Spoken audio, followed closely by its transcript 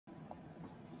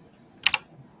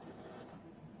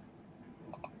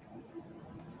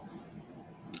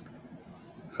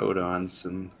Hold on,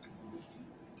 some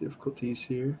difficulties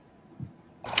here.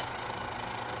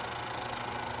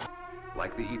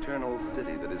 Like the eternal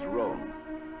city that is Rome,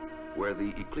 where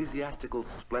the ecclesiastical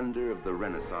splendor of the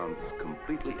Renaissance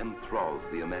completely enthralls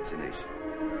the imagination.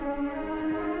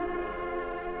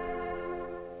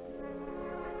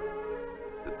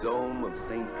 The dome of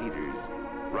St. Peter's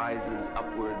rises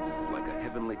upwards like a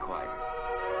heavenly choir.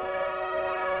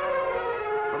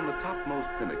 From the topmost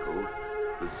pinnacle,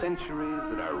 the centuries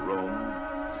that are Rome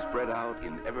spread out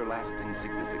in everlasting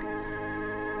significance.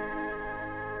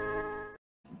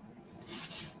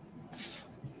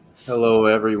 Hello,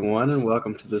 everyone, and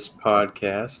welcome to this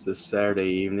podcast this Saturday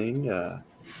evening.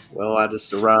 Well, I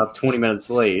just arrived 20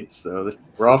 minutes late, so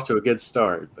we're off to a good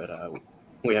start. But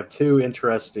we have two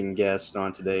interesting guests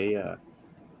on today.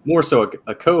 More so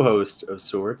a co-host of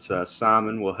sorts.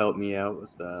 Simon will help me out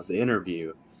with the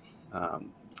interview.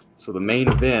 So the main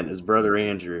event is Brother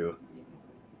Andrew.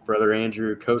 Brother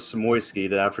Andrew Kosmowski.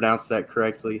 Did I pronounce that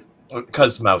correctly?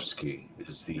 Kosmowski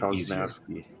is the easier.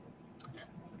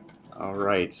 All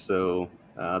right, so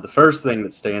the first thing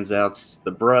that stands out is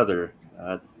the brother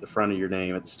at the front of your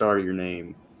name, at the start of your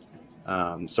name.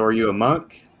 So are you a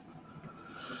monk?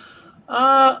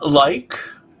 But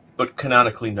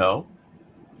canonically no.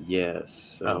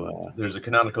 Yes. So, there's a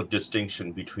canonical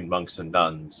distinction between monks and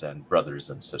nuns and brothers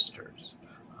and sisters.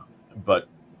 But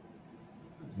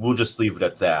we'll just leave it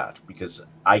at that because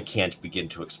I can't begin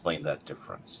to explain that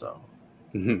difference.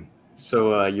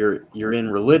 So you're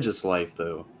in religious life,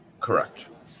 though. Correct.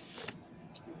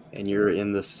 And you're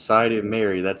in the Society of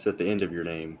Mary. That's at the end of your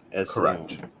name.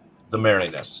 Correct. The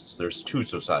Marianists. There's two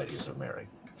societies of Mary.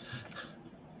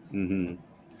 Mm-hmm.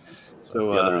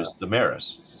 So the other is the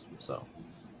Marianists. So.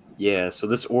 Yeah. So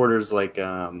this order is like,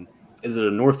 is it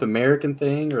a North American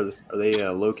thing, or are they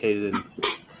located in?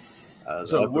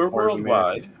 So we're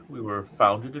worldwide. We were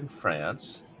founded in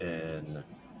France in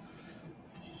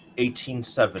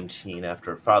 1817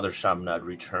 after Father Chaminade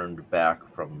returned back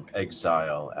from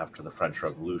exile after the French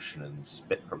Revolution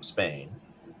from Spain.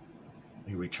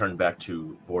 He returned back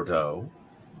to Bordeaux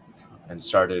and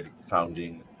started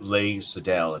founding lay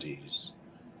sodalities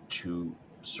to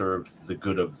serve the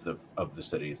good of the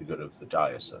city, the good of the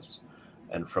diocese.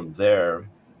 And from there,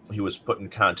 he was put in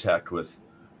contact with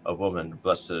a woman,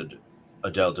 Blessed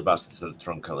Adèle de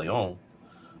Basse-Tronquelion,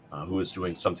 who was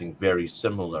doing something very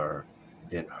similar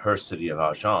in her city of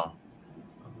Agen,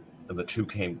 and the two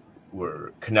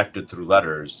were connected through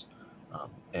letters,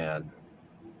 and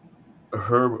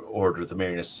her order, the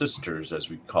Marianist Sisters,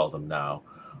 as we call them now,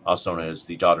 also known as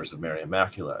the Daughters of Mary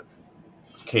Immaculate,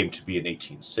 came to be in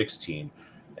 1816,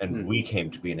 and we came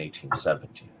to be in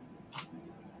 1817.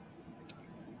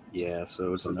 Yeah,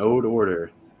 so it's an old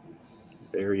order,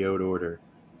 very old order.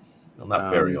 Well,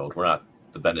 not very old. We're not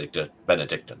the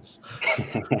Benedictines.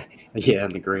 Yeah,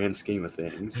 in the grand scheme of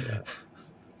things.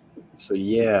 So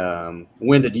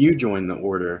when did you join the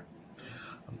order?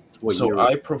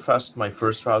 I professed my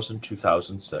first vows in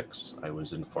 2006. I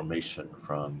was in formation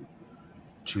from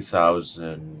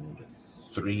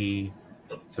 2003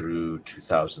 through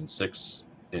 2006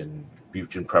 in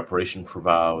preparation for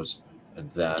vows,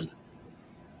 and then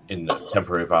in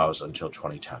temporary vows until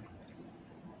 2010.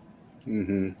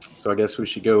 Mm-hmm. So I guess we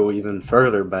should go even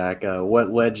further back.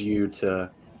 What led you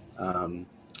to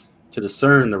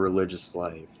discern the religious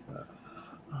life?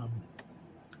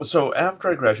 So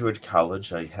after I graduated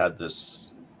college, I had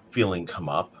this feeling come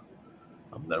up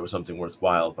that it was something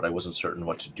worthwhile, but I wasn't certain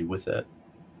what to do with it.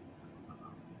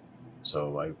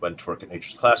 So I went to work at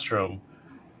Nature's Classroom,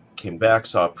 came back,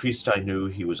 saw a priest I knew.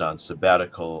 He was on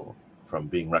sabbatical from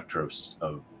being rector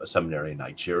of a seminary in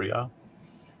Nigeria.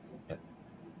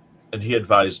 And he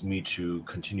advised me to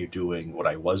continue doing what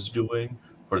I was doing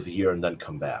for the year and then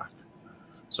come back.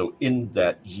 So in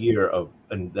that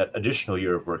additional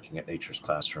year of working at Nature's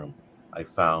Classroom, I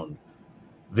found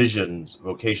Visions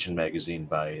Vocation magazine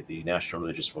by the National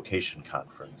Religious Vocation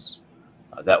Conference.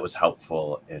 That was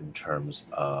helpful in terms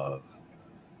of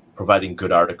providing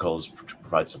good articles to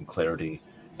provide some clarity.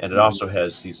 And it also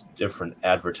has these different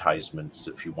advertisements,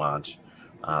 if you want,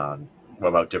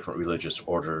 about different religious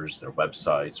orders, their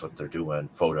websites, what they're doing,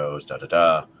 photos,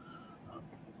 And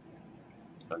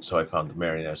so I found the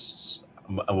Marianists,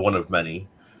 one of many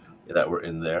that were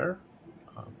in there.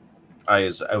 I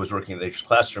was working at Nature's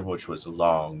Classroom, which was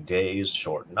long days,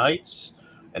 short nights,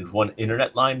 and one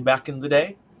internet line back in the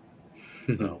day.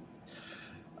 So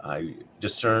I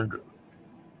decided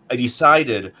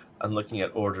on looking at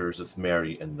orders with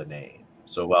Mary in the name.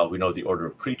 So while we know the Order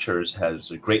of Preachers has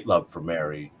a great love for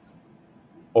Mary,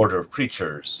 Order of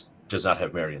Preachers does not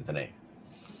have Mary in the name.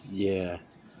 Yeah.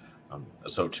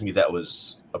 So to me, that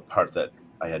was a part that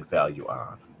I had value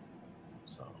on.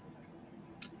 So,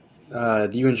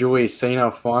 Do you enjoy Saint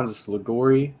Alphonsus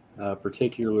Liguori,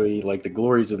 particularly like the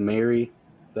Glories of Mary?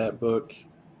 That book.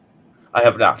 I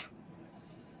have not.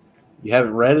 You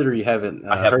haven't read it, or you haven't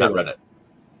I have heard not of read it? it.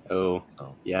 Oh,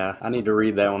 So, yeah, I need to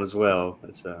read that one as well.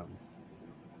 It's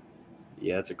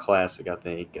yeah, it's a classic, I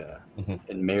think,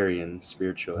 in Marian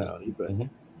spirituality. But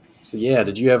so yeah,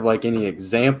 did you have like any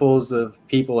examples of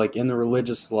people like in the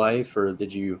religious life, or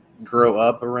did you grow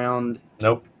up around?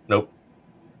 Nope.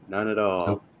 None at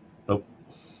all. Nope.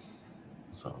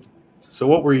 So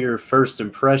what were your first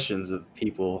impressions of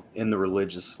people in the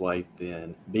religious life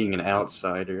then, being an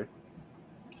outsider?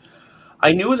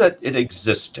 I knew that it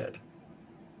existed.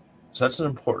 So that's an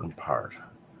important part.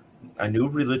 I knew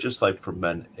religious life for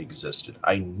men existed.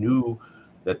 I knew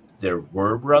that there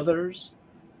were brothers.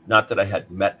 Not that I had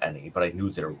met any, but I knew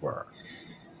there were.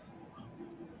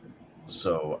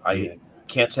 So I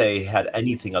can't say I had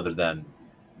anything other than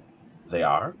they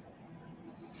are.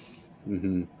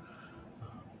 Mm-hmm.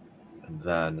 And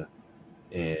then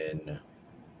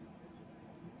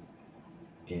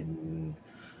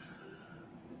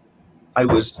I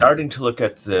was starting to look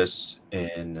at this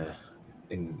in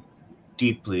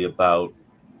deeply about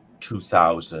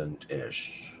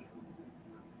 2000-ish.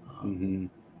 Mm-hmm.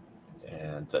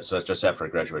 And so that's just after I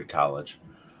graduated college.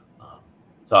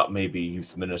 Thought maybe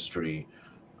youth ministry,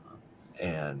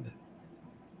 and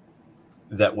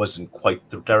that wasn't quite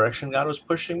the direction God was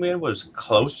pushing me in. Was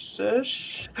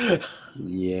close-ish.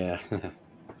 Yeah.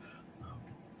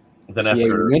 Then So yeah,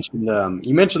 after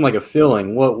you mentioned like a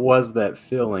feeling. What was that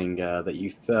feeling that you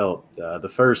felt? The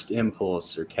first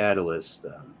impulse or catalyst?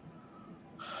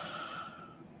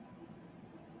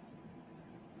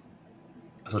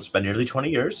 so it's been nearly 20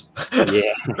 years.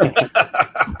 Yeah.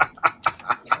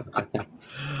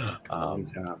 Long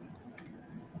time.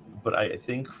 But I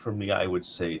think for me, I would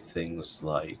say things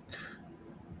like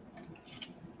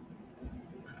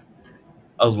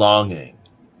a longing.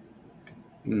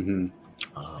 Mm-hmm.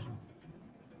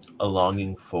 A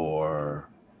longing for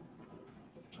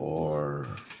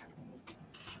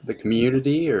The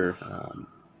community, or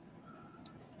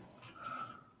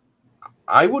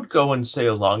I would go and say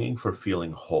a longing for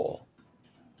feeling whole.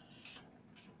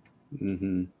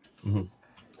 mm-hmm.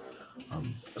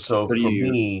 So do for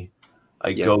you? me,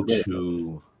 I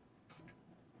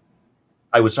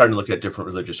was starting to look at different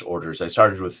religious orders. I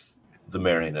started with the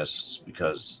Marianists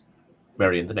because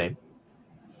Marian, the name.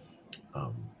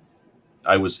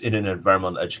 I was in an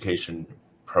environmental education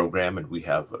program, and we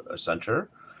have a center.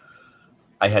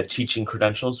 I had teaching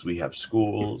credentials. We have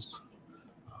schools.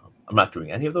 I'm not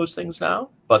doing any of those things now,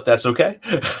 but that's okay.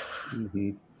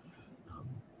 Mm-hmm.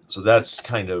 So that's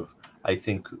kind of, I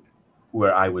think,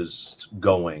 where I was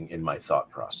going in my thought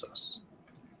process.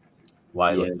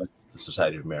 Why I looked at the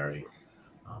Society of Mary.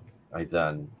 I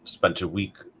then spent a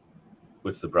week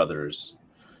with the brothers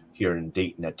here in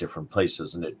Dayton at different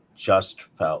places, and it just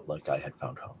felt like I had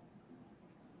found home.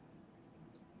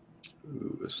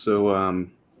 So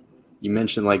you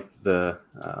mentioned like the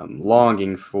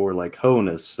longing for like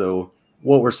wholeness. So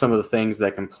what were some of the things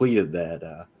that completed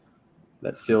that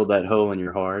that filled that hole in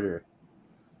your heart? Or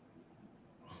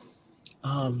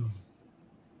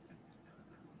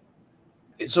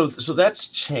so that's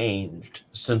changed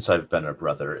since I've been a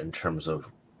brother in terms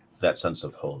of that sense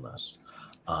of wholeness.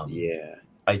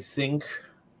 I think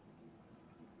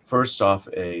first off,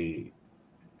 an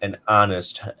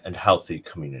honest and healthy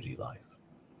community life.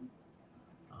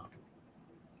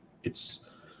 It's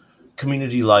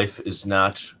community life is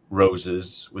not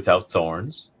roses without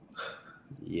thorns.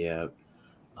 Yeah.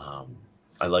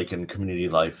 I liken community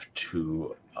life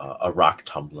to a rock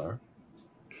tumbler,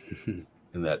 in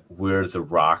that we're the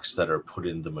rocks that are put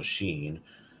in the machine,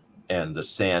 and the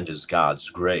sand is God's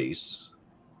grace.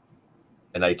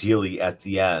 And ideally, at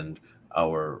the end,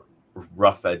 our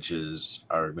rough edges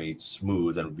are made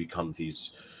smooth and become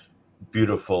these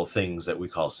beautiful things that we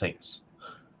call saints.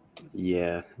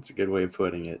 Yeah, that's a good way of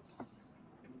putting it.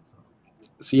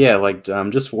 So yeah, like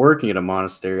just working at a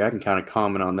monastery, I can kind of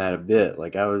comment on that a bit.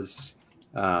 Like I was,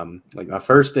 like my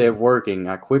first day of working,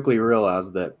 I quickly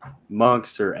realized that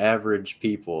monks are average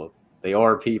people. They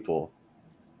are people.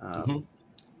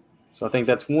 So I think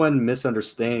that's one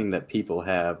misunderstanding that people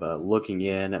have looking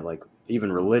in at like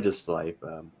even religious life.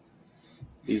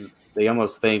 They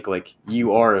almost think like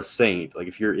you are a saint. Like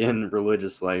if you're in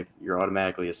religious life, you're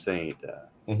automatically a saint.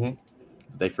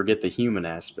 They forget the human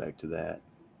aspect to that.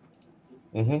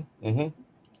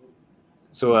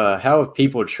 So how have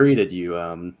people treated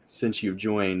you since you've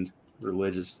joined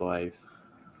religious life?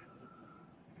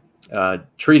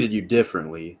 Treated you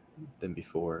differently than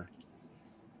before?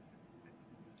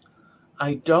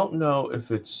 I don't know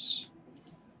if it's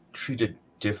treated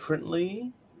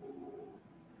differently,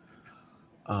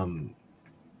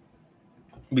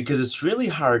 because it's really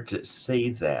hard to say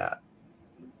that,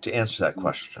 to answer that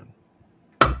question.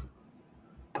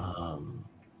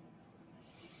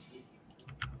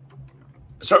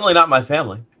 Certainly not my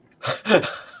family.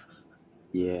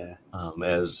 Yeah.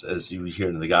 As you hear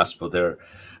in the gospel, there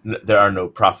are no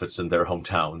prophets in their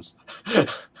hometowns.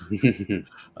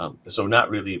 So not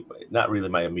really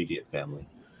my immediate family.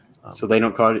 So they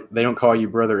don't call you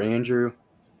Brother Andrew?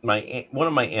 One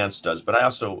of my aunts does, but I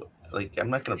also, like, I'm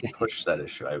not going to push that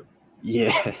issue.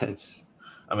 Yeah,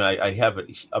 I have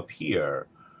it up here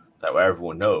that way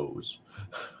everyone knows.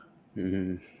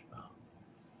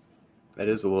 That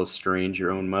is a little strange.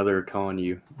 Your own mother calling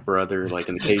you brother, like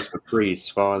in the case of a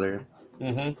priest, father.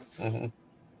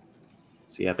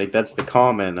 See, I think that's the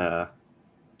common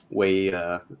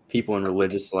way people in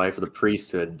religious life or the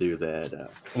priesthood do that.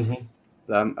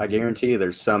 I guarantee you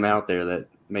there's some out there that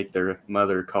make their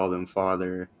mother call them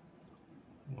father.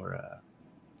 Or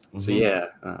so yeah.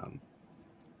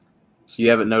 So you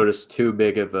haven't noticed too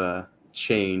big of a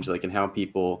change, like in how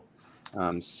people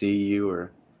see you,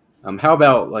 or how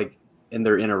about like in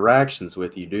their interactions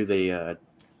with you? Do they I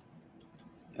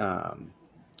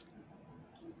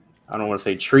don't want to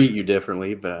say treat you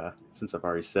differently, but since I've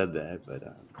already said that,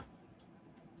 but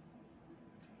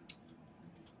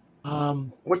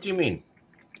what do you mean?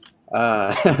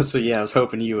 so yeah, I was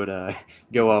hoping you would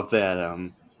go off that. I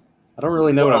don't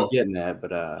really know what I'm getting at, but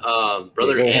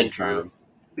Brother yeah, Andrew,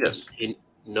 yes, he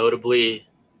notably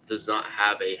does not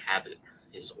have a habit.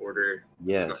 His order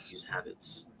does not use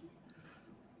habits.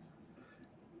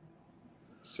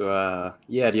 So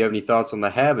yeah, do you have any thoughts on the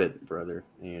habit, Brother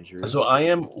Andrew? So I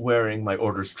am wearing my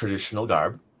order's traditional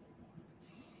garb.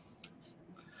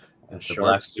 The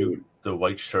black suit, the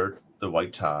white shirt, the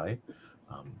white tie.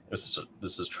 This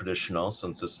is traditional,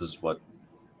 since this is what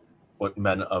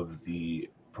men of the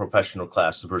professional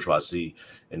class, the bourgeoisie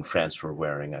in France, were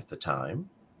wearing at the time.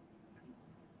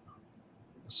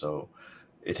 So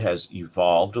it has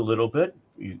evolved a little bit.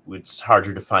 It's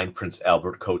harder to find Prince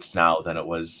Albert coats now than it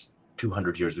was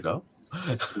 200 years ago.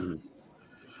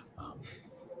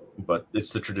 But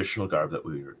it's the traditional garb that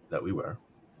we wear.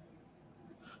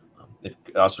 It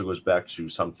also goes back to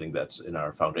something that's in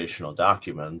our foundational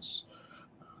documents.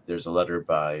 There's a letter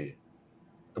by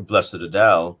Blessed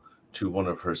Adele to one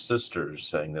of her sisters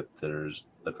saying that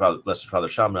Blessed Father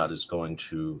Shamnad is going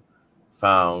to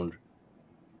found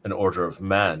an order of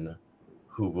men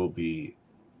who will be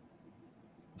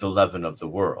the leaven of the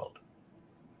world.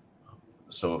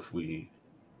 So if we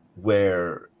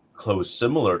wear clothes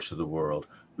similar to the world,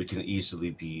 we can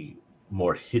easily be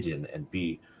more hidden and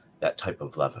be that type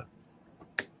of leaven.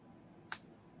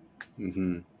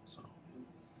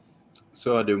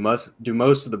 So do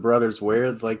most of the brothers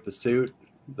wear like the suit,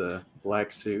 the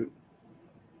black suit?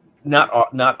 Not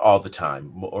all the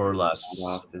time, more or less.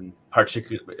 Often.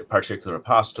 Particular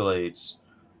apostolates,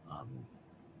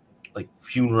 like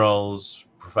funerals,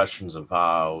 professions of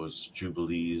vows,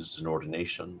 jubilees, and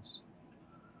ordinations.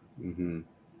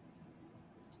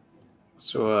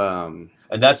 So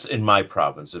and that's in my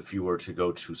province. If you were to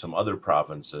go to some other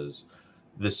provinces,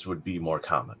 this would be more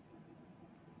common.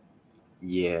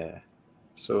 Yeah.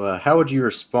 So how would you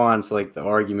respond to like the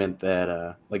argument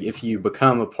that like if you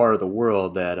become a part of the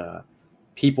world that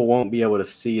people won't be able to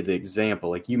see the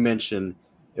example? Like you mentioned,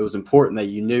 it was important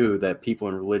that you knew that people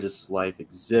in religious life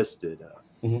existed.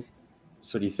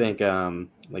 So do you think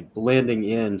like blending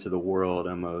into the world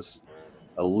almost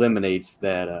eliminates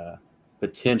that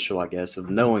potential, I guess, of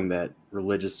knowing that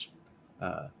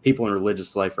people in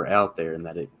religious life are out there and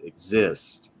that it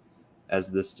exists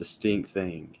as this distinct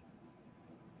thing?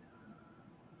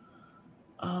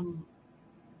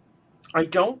 I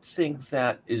don't think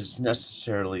that is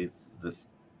necessarily the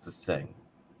thing.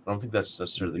 I don't think that's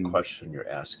necessarily the question you're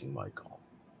asking, Michael.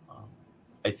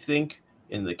 I think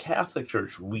in the Catholic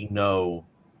Church, we know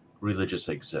religious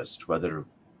exists, whether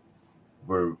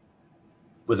we're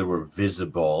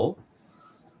visible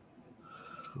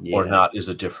or not is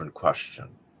a different question.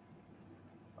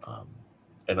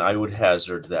 And I would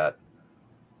hazard that,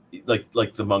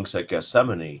 like the monks at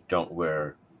Gethsemane don't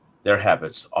wear their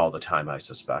habits all the time, I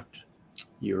suspect.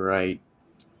 You're right.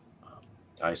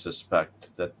 I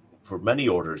suspect that for many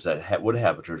orders that would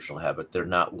have a traditional habit, they're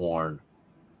not worn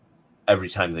every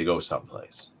time they go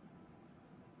someplace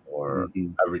or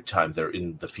every time they're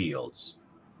in the fields.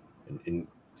 In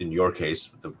your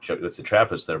case, with the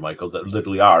Trappists there, Michael, that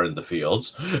literally are in the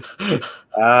fields.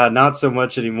 Not so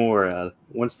much anymore.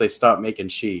 Once they stop making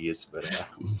cheese, but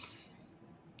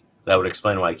That would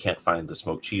explain why I can't find the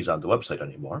smoked cheese on the website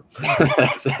anymore.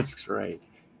 That's right.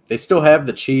 They still have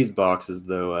the cheese boxes,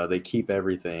 though. They keep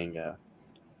everything.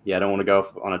 Yeah, I don't want to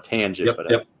go on a tangent, but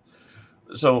Yep.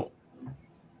 So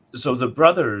the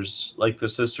brothers, like the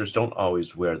sisters, don't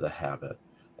always wear the habit.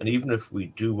 And even if we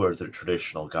do wear the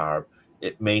traditional garb,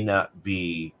 it may not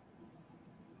be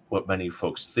what many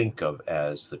folks think of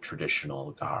as the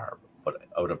traditional garb, but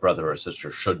what a brother or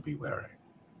sister should be wearing.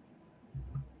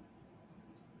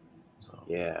 So.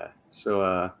 Yeah.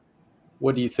 So,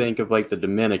 what do you think of like the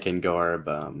Dominican garb?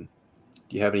 Do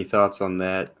you have any thoughts on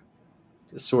that?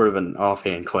 It's sort of an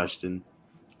offhand question.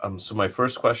 So my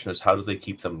first question is, how do they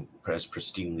keep them as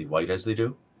pristinely white as they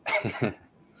do?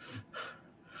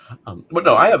 But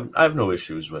no, I have no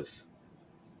issues with.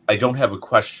 I don't have a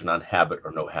question on habit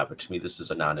or no habit. To me, this is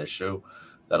a non-issue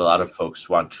that a lot of folks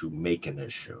want to make an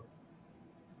issue.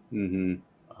 Mm-hmm.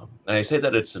 And I say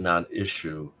that it's a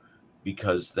non-issue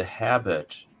because the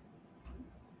habit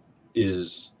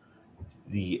is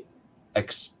the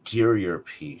exterior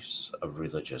piece of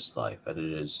religious life, and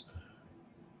it is,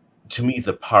 to me,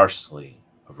 the parsley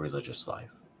of religious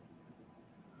life.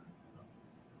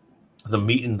 The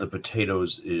meat and the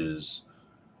potatoes is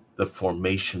the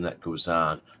formation that goes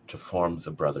on to form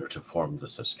the brother, to form the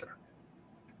sister.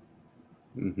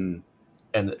 Mm-hmm.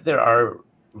 And there are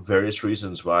various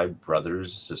reasons why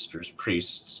brothers, sisters,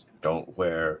 priests don't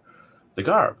wear the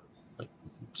garb. Like,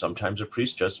 sometimes a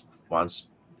priest just wants.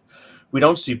 We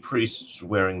don't see priests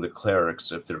wearing the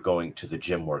clerics if they're going to the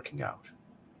gym working out.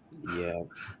 Yeah.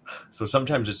 So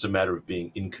sometimes it's a matter of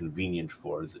being inconvenient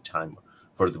for the time,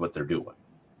 for what they're doing.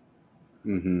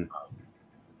 Mm-hmm.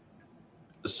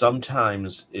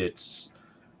 Sometimes it's,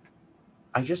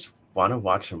 I just want to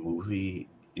watch a movie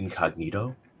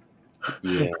incognito.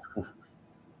 Yeah.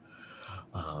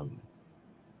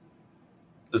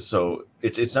 So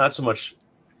it's not so much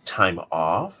time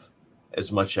off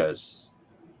as much as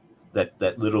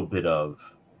that little bit of,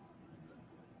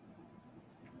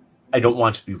 I don't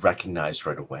want to be recognized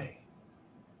right away.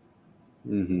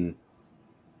 Mm-hmm.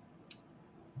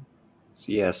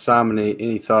 So yeah, Simon,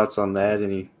 any thoughts on that?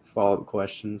 Any follow-up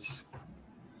questions?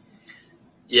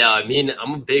 Yeah, I mean,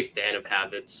 I'm a big fan of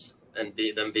habits and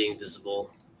them being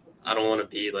visible. I don't want to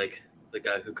be like the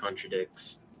guy who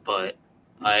contradicts, but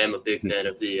I am a big fan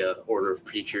of the order of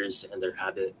preachers and their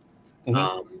habit.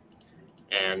 Mm-hmm.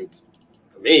 And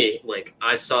for me, like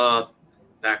I saw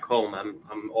back home,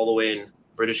 I'm all the way in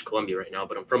British Columbia right now,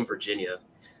 but I'm from Virginia.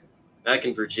 Back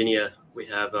in Virginia, we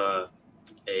have a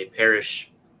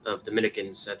parish of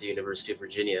Dominicans at the University of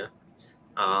Virginia.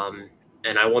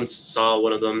 And I once saw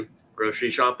one of them grocery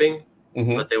shopping,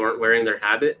 Mm-hmm. but they weren't wearing their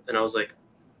habit. And I was like,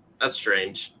 that's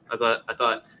strange. I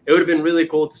thought it would have been really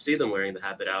cool to see them wearing the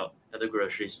habit out at the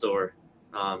grocery store.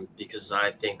 Because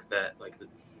I think that like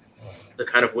the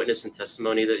kind of witness and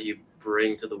testimony that you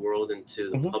bring to the world and to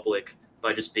the Mm-hmm. public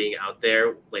by just being out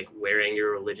there, like wearing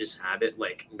your religious habit,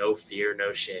 like no fear,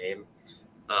 no shame,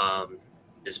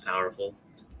 is powerful.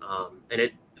 And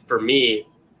it, for me,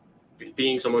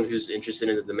 being someone who's interested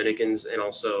in the Dominicans, and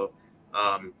also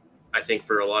I think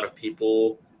for a lot of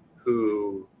people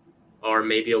who are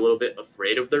maybe a little bit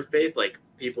afraid of their faith, like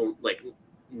people like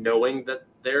knowing that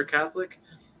they're Catholic,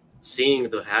 seeing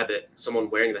the habit, someone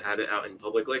wearing the habit out in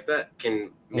public like that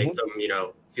can make Mm-hmm. them, you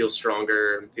know, feel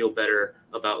stronger and feel better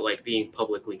about like being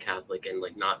publicly Catholic and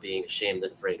like not being ashamed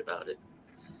and afraid about it.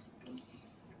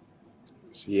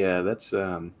 So yeah, that's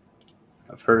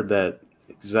I've heard that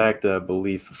exact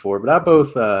belief before, but I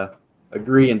both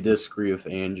agree and disagree with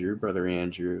Andrew, Brother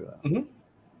Andrew. Mm-hmm.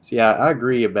 So yeah, I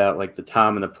agree about like the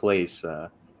time and the place.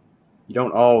 You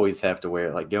don't always have to wear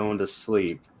it, like going to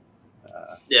sleep.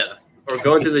 Yeah. Or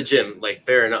going to the gym, like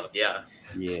fair enough. Yeah.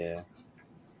 Yeah.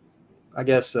 I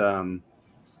guess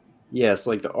yes,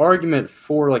 like the argument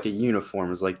for like a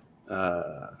uniform is like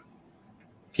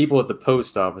people at the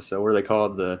post office, so what are they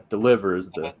called? The deliverers,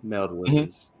 the mail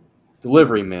deliverers.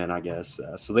 Delivery men, I guess.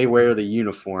 So they wear the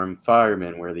uniform.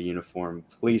 Firemen wear the uniform.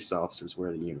 Police officers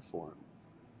wear the uniform.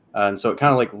 And so it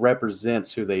kind of like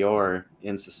represents who they are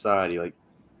in society. Like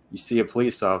you see a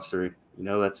police officer, you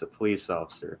know that's a police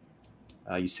officer.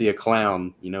 You see a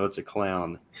clown, you know it's a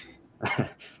clown.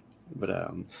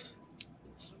 But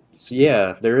so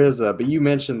yeah, there is. But you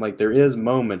mentioned like there is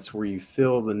moments where you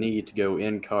feel the need to go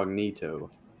incognito,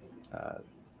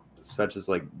 such as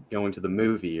like going to the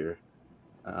movie or.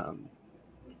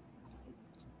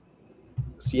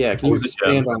 So yeah, can you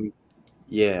expand on?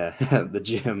 Yeah, the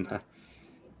gym.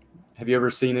 Have you ever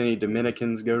seen any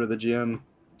Dominicans go to the gym?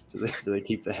 Do they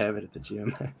keep the habit at the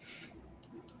gym?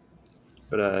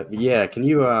 But yeah, can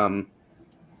you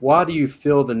why do you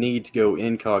feel the need to go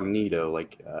incognito,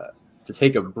 like to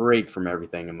take a break from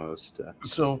everything almost?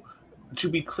 So, to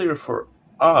be clear, for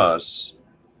us,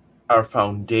 our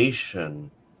foundation,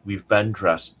 we've been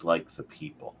dressed like the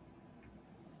people.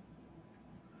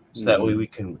 So that way we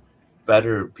can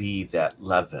better be that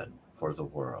leaven for the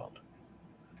world,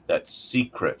 that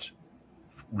secret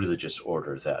religious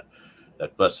order that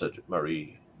Blessed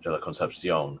Marie de la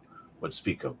Concepcion would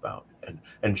speak about.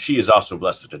 And she is also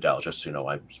Blessed Adele, just so you know,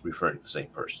 I'm referring to the same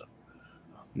person.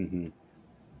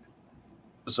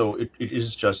 So it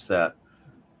is just that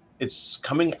it's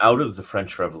coming out of the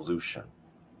French Revolution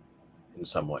in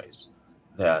some ways,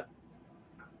 that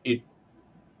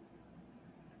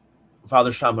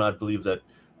Father Chaminade believed that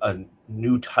a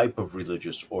new type of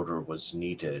religious order was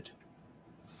needed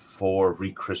for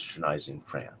re-Christianizing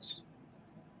France.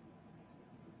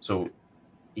 So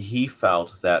he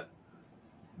felt that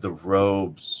the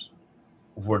robes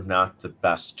were not the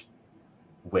best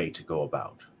way to go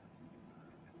about.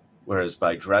 Whereas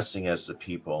by dressing as the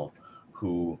people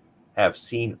who have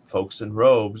seen folks in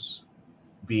robes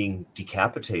being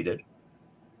decapitated,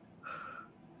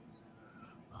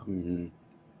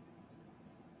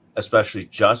 especially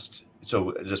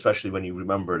when you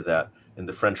remember that in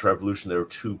the French Revolution there were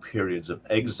 2 periods of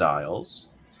exiles,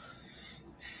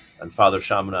 and Father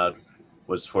Chaminade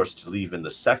was forced to leave in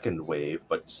the second wave,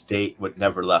 but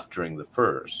never left during the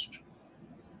first.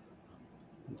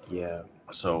 Yeah.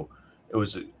 So it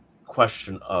was a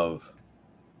question of,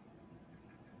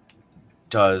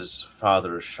 does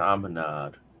Father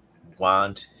Chaminade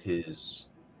want his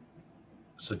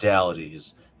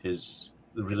sodalities,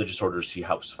 the religious orders he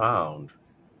helps found,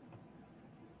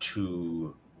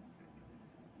 to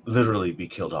literally be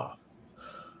killed off?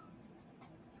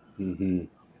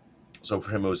 So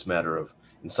for him, it was a matter of,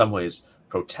 in some ways,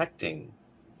 protecting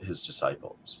his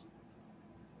disciples,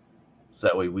 so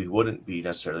that way we wouldn't be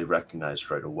necessarily recognized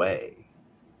right away.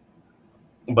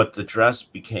 But the dress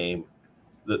became,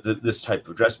 this type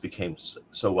of dress became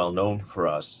so well known for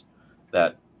us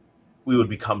that we would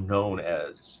become known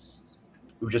as,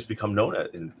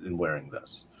 in wearing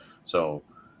this. So,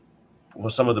 well,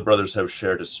 some of the brothers have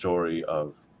shared a story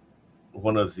of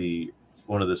one of the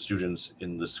students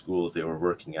in the school they were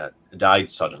working at died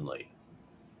suddenly.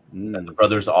 And the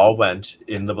brothers all went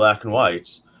in the black and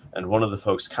whites, and one of the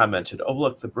folks commented, "Oh,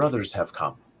 look, the brothers have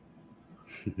come."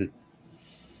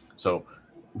 So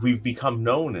we've become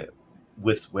known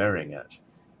with wearing it.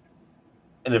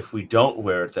 And if we don't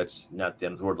wear it, that's not the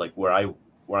end of the world. Like where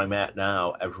I'm at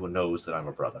now, everyone knows that I'm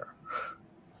a brother.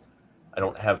 I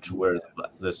don't have to wear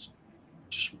this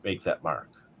to make that mark.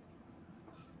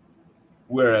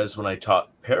 Whereas when I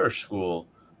taught parish school,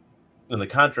 and the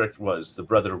contract was the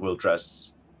brother will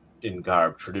dress in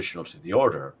garb traditional to the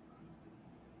order,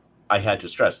 I had to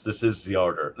stress, this is the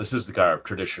order. This is the garb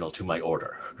traditional to my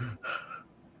order.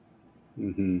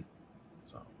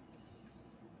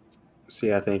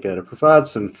 See, I think to provide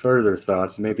some further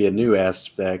thoughts, maybe a new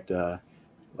aspect, the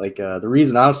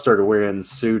reason I started wearing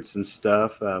suits and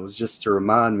stuff was just to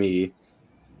remind me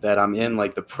that I'm in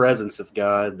like the presence of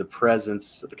God, the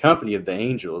company of the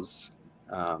angels.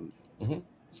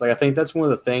 It's like I think that's one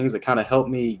of the things that kind of helped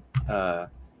me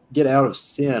get out of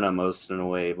sin almost in a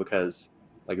way, because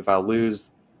like if I lose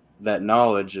that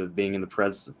knowledge of being in the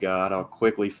presence of God, I'll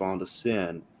quickly fall into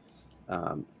sin.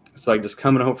 It's like just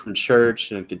coming home from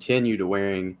church and continue to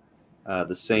wearing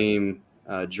the same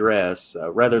dress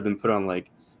rather than put on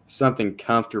like something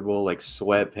comfortable like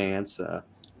sweatpants,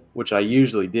 which I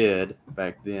usually did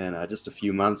back then just a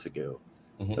few months ago.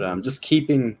 But I'm just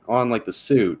keeping on like the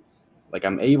suit. Like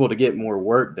I'm able to get more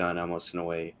work done almost in a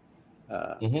way,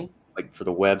 like for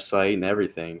the website and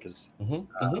everything, because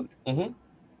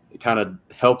it kind of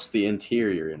helps the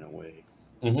interior in a way.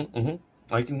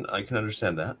 I can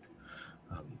understand that,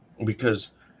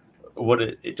 because what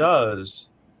it does,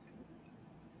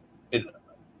 it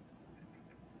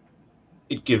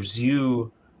gives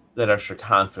you that extra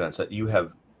confidence that you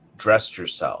have dressed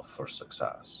yourself for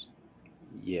success.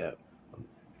 Yeah.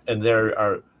 And there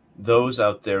are those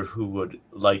out there who would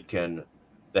liken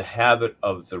the habit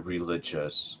of the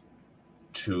religious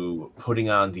to putting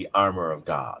on the armor of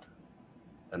God,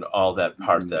 and all that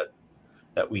part that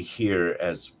we hear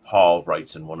as Paul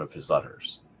writes in one of his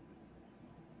letters.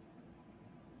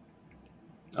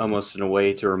 Almost in a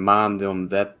way to remind them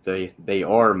that they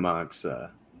are monks,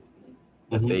 that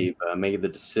they've made the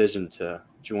decision to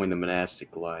join the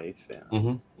monastic life.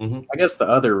 I guess the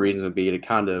other reason would be to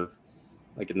kind of,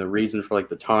 like in the reason for like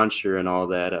the tonsure and all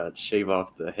that, shave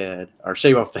off the head, or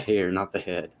shave off the hair, not the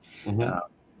head,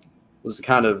 was to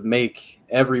kind of make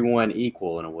everyone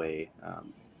equal in a way.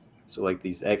 So like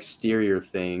these exterior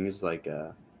things, like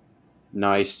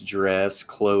nice dress,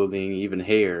 clothing, even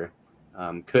hair,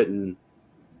 couldn't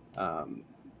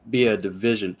be a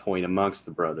division point amongst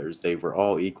the brothers. They were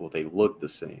all equal. They looked the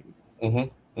same.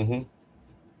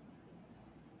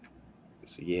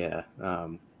 So yeah,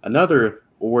 another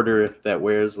order that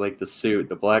wears like the suit,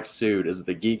 the black suit, is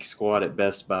the Geek Squad at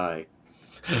Best Buy.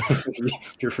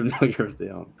 You're familiar with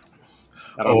them?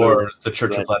 I don't know. Or the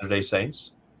Church of Latter-day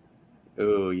Saints.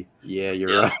 Oh yeah, you're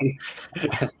Yeah.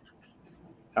 right.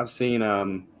 I've seen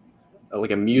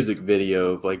like a music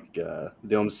video of like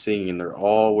them singing. They're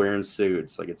all wearing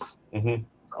suits. Like it's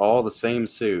all the same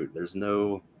suit. There's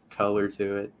no color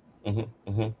to it.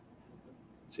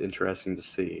 It's interesting to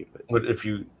see. But if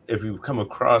you come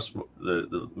across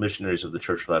the missionaries of the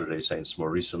Church of Latter-day Saints more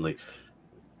recently,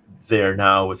 they're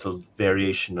now with a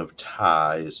variation of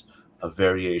ties, a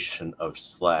variation of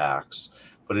slacks,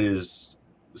 but it is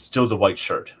still the white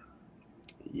shirt.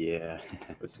 Yeah.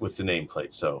 with the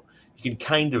nameplate. So you can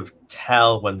kind of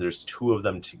tell when there's two of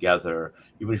them together,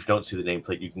 even if you don't see the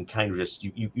nameplate, you can kind of just,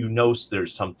 you know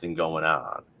there's something going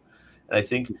on. And I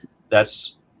think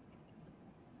that's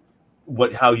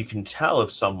how you can tell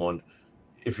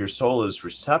if your soul is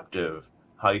receptive,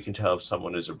 how you can tell if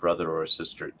someone is a brother or a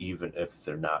sister, even if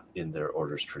they're not in their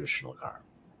order's traditional garb.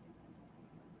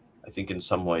 I think in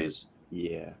some ways,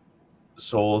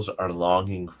 souls are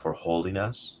longing for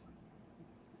holiness,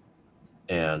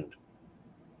 and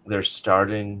they're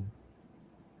starting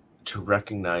to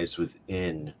recognize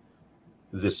within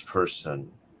this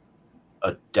person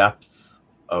a depth,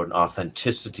 an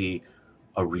authenticity,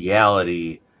 a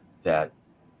reality that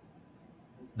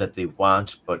they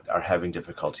want but are having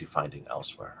difficulty finding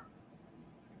elsewhere.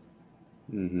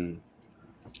 So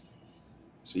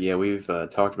yeah, we've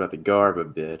talked about the garb a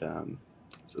bit.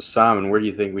 So Simon, where do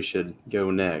you think we should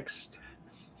go next?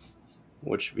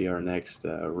 What should be our next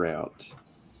route?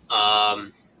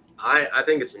 I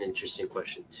think it's an interesting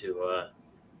question to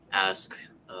ask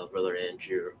Brother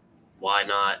Andrew. Why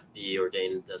not be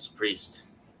ordained as a priest?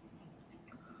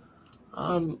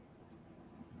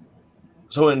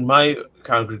 So in my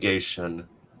congregation,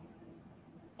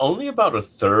 only about a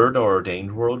third are ordained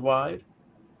worldwide.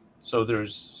 So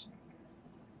there's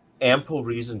ample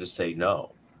reason to say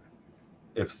no,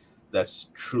 if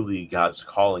that's truly God's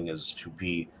calling, is to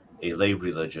be a lay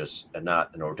religious and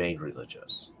not an ordained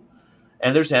religious.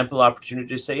 And there's ample opportunity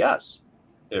to say yes,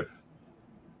 if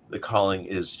the calling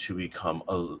is to become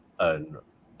an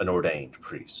ordained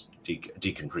priest,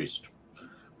 deacon priest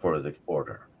for the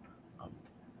order.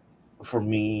 For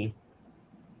me,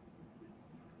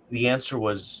 the answer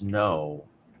was no.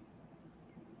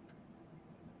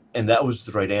 And that was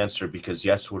the right answer, because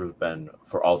yes would have been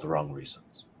for all the wrong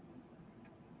reasons.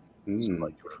 So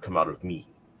like it would have come out of me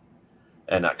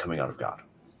and not coming out of God.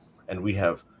 And we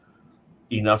have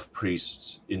enough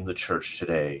priests in the church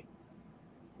today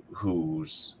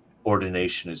whose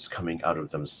ordination is coming out of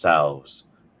themselves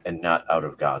and not out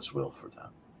of God's will for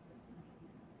them.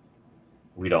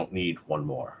 We don't need one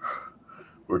more.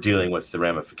 We're dealing with the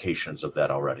ramifications of that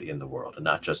already in the world, and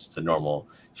not just the normal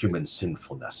human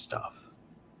sinfulness stuff.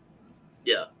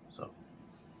 Yeah. So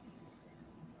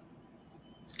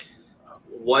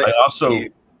what I also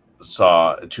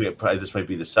saw, this might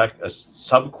be a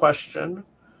sub question,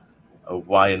 of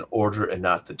why an order and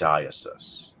not the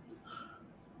diocese.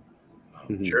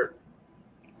 Sure.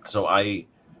 So I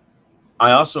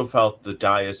also felt the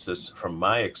diocese, from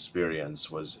my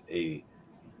experience, was a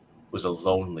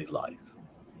lonely life.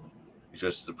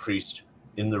 Just the priest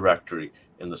in the rectory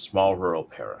in the small rural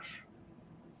parish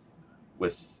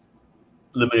with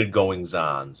limited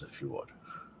goings-ons, if you would.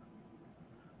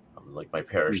 Like my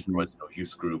parish, there was no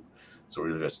youth group, so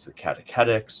we were just the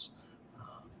catechetics.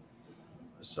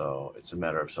 So it's a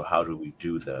matter of, so how do we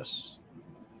do this?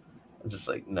 I'm just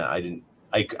like, no,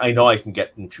 I know I can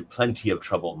get into plenty of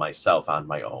trouble myself on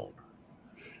my own.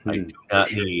 I do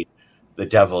not need the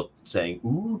devil saying,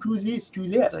 ooh, do this, do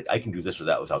that. Like, I can do this or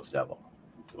that without the devil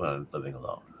when I'm living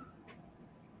alone.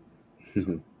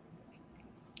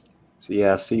 So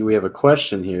yeah, see, we have a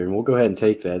question here, and we'll go ahead and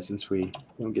take that since we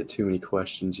don't get too many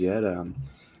questions yet.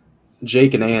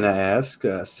 Jake and Anna ask,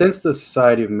 since the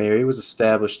Society of Mary was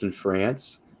established in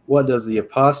France, what does the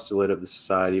apostolate of the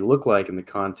society look like in the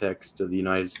context of the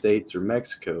United States or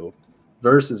Mexico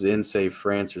versus in, say,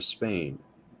 France or Spain?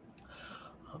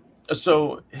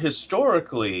 So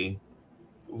historically,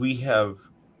 we have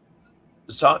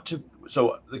sought to,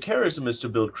 so the charism is to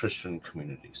build Christian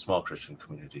community, small Christian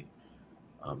community,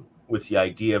 with the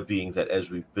idea being that as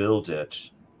we build it,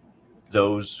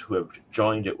 those who have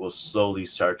joined it will slowly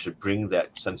start to bring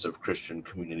that sense of Christian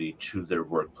community to their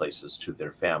workplaces, to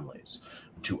their families,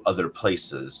 to other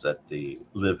places that they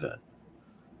live in.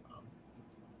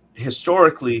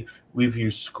 Historically, we've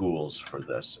used schools for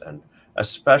this, and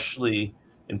especially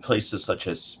in places such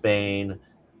as Spain,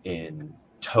 in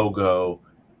Togo,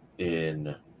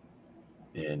 in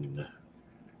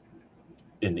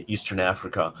Eastern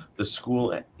Africa, the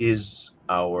school is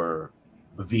our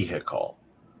vehicle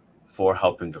for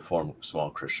helping to form a small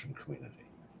Christian community,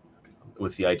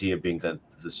 with the idea being that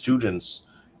the students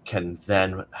can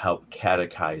then help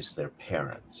catechize their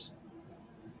parents.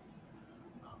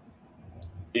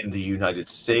 In the United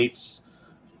States,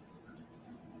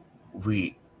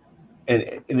 and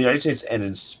in the United States and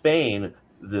in Spain,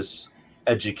 this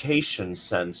education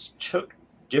sense took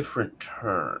different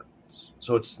turns.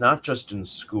 So it's not just in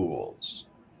schools.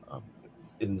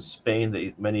 In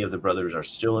Spain, many of the brothers are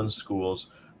still in schools,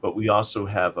 but we also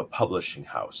have a publishing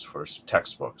house for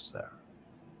textbooks there,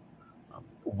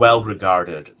 well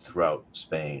regarded throughout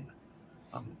Spain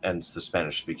and the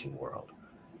Spanish-speaking world.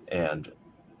 And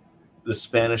the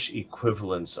Spanish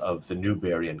equivalents of the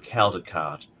Newbery and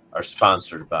Caldecott are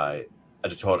sponsored by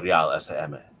Editorial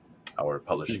SM, our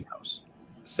publishing house.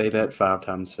 Say that 5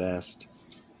 times fast.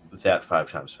 That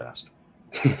 5 times fast.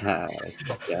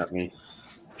 Got me.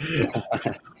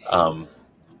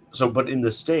 But in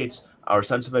the States, our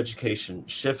sense of education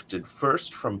shifted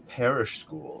first from parish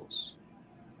schools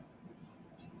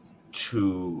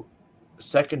to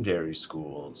secondary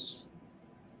schools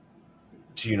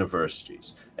to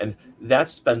universities. And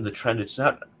that's been the trend. It's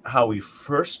not how we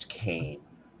first came.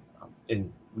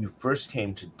 We first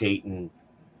came to Dayton,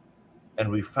 and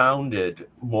we founded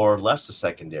more or less a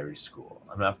secondary school.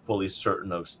 I'm not fully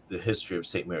certain of the history of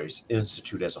St. Mary's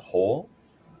Institute as a whole,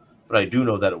 but I do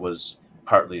know that it was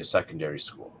partly a secondary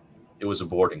school. It was a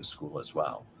boarding school as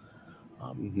well.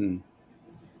 And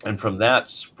from that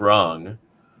sprung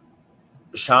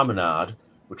Chaminade,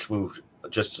 which moved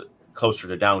just closer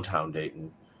to downtown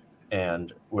Dayton,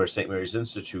 and where St. Mary's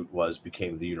Institute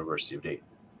became the University of Dayton.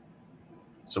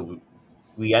 So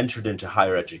we entered into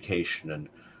higher education in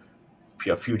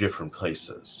a few different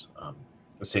places.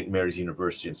 St. Mary's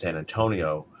University in San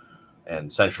Antonio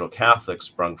and Central Catholic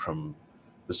sprung from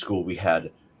the school we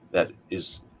had that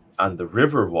is on the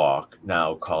Riverwalk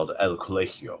now, called El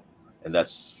Colegio. And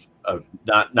that's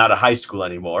not a high school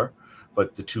anymore,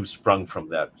 but the two sprung from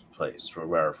that place, from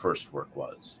where our first work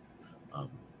was.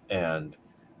 And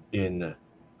in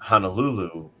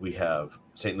Honolulu, we have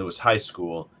St. Louis High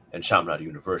School and Chaminade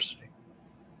University.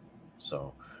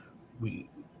 So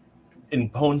in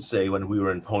Ponce, when we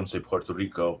were in Ponce, Puerto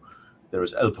Rico, there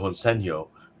was El Ponceño,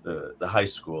 the high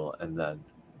school, and then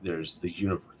there's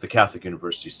the Catholic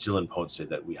University still in Ponce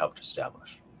that we helped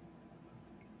establish.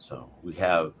 So we've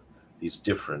had these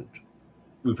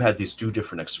two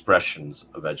different expressions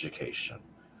of education.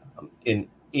 In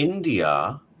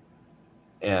India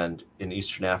and in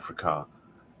Eastern Africa,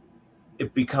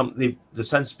 the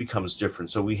sense becomes different.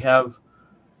 So we have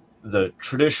the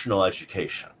traditional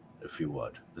education, if you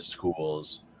would, the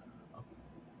schools,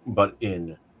 but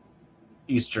in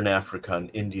Eastern Africa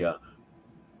and India,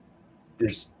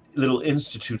 there's little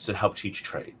institutes that help teach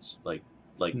trades, like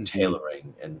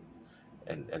tailoring and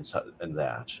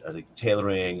that. I think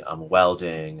tailoring,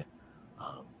 welding,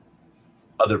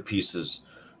 other pieces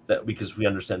because we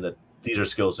understand that these are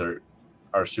skills that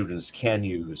our students can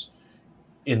use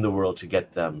in the world to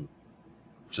get them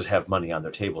to have money on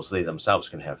their table so they themselves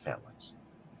can have families.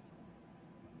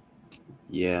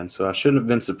 Yeah, and so I shouldn't have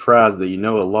been surprised that you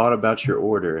know a lot about your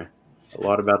order, a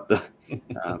lot about the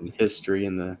history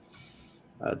and the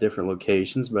different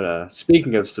locations. But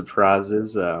speaking of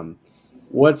surprises,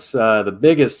 what's the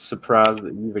biggest surprise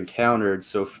that you've encountered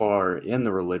so far in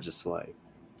the religious life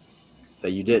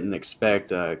that you didn't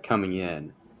expect coming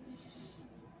in?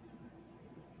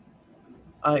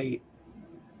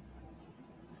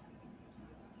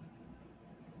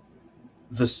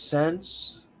 The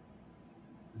sense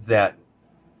that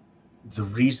the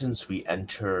reasons we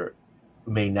enter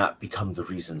may not become the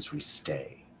reasons we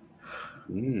stay.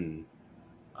 It's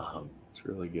a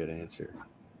really good answer.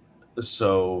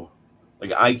 So,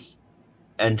 I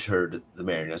entered the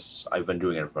Marianists. I've been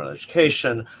doing environmental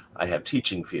education. I have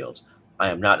teaching fields. I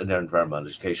am not in environmental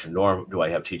education, nor do I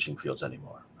have teaching fields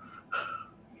anymore.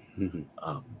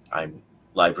 I'm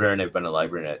librarian. I've been a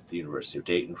librarian at the University of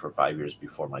Dayton for 5 years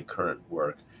before my current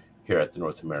work here at the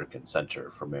North American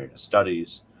Center for Marianist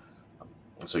Studies.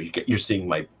 So you're seeing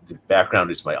the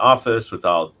background is my office with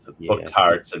all the book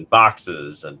carts and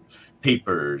boxes and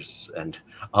papers and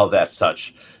all that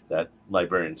such that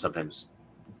librarians sometimes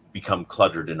become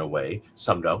cluttered in a way.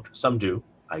 Some don't, some do.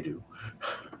 I do.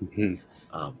 Mm-hmm.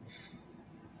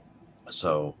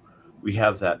 So we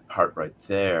have that part right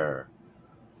there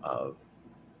of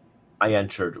I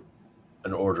entered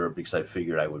an order because I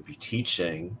figured I would be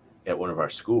teaching at one of our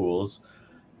schools,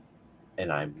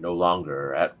 and I'm no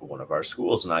longer at one of our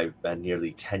schools, and I've been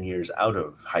nearly 10 years out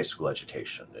of high school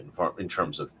education in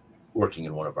terms of working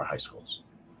in one of our high schools.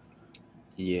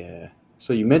 Yeah.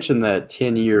 So you mentioned that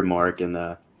 10-year mark,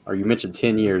 or you mentioned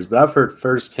 10 years, but I've heard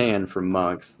firsthand from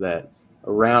monks that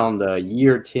around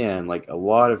year 10, like a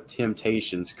lot of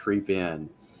temptations creep in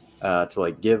to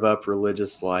like give up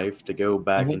religious life to go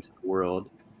back Mhm. into the world.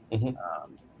 Mhm.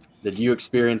 Did you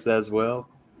experience that as well?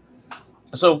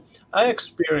 So I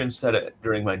experienced that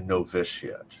during my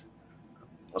novitiate.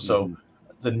 So Mhm.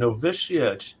 the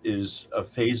novitiate is a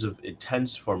phase of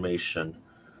intense formation.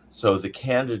 So the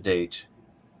candidate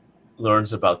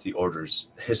learns about the order's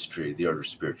history, the order's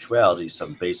spirituality,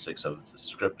 some basics of the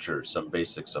scripture, some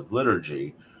basics of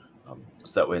liturgy.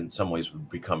 So that way, in some ways, we're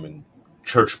becoming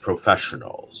church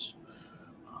professionals.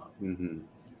 Mhm.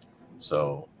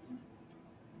 So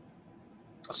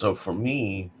for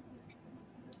me,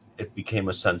 it became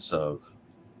a sense of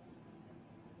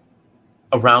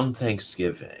around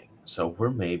Thanksgiving. So we're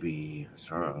maybe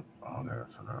so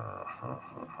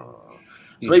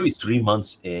maybe 3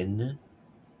 months in.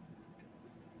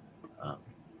 Um,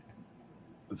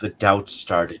 the doubts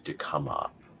started to come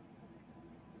up,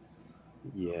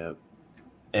 Yeah.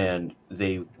 and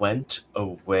they went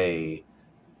away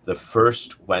the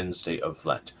first Wednesday of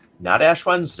Lent, not Ash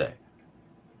Wednesday,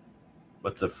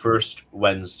 but the first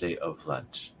Wednesday of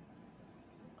Lent,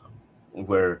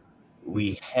 where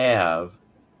we have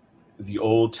the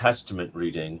Old Testament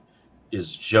reading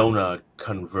is Jonah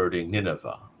converting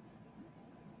Nineveh.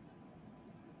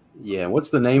 Yeah. What's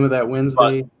the name of that But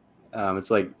Wednesday?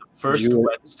 It's like first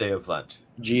Wednesday of Lent.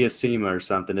 Giacima or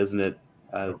something, isn't it?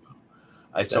 I don't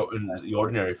know. So in the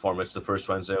ordinary form, it's the first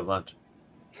Wednesday of Lent.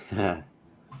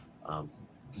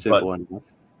 Simple enough.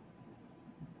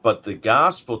 But the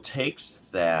gospel takes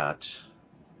that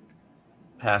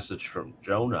passage from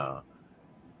Jonah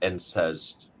and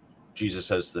says, Jesus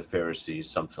says to the Pharisees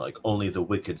something like, only the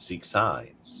wicked seek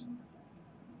signs.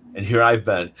 And here I've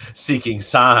been seeking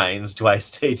signs. Do I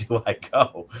stay? Do I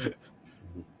go?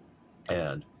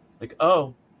 And like,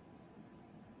 oh,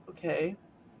 okay.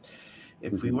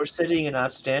 If we were sitting and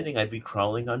not standing, I'd be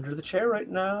crawling under the chair right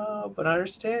now, but I'm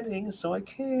standing, so I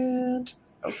can't.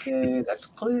 Okay, that's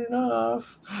clear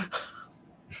enough.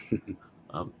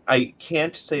 I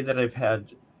can't say that I've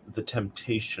had the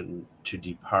temptation to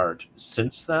depart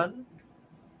since then,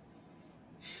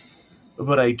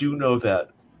 but I do know that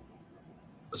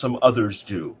some others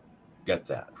do get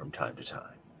that from time to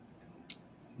time.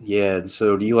 Yeah.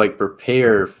 So do you like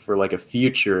prepare for like a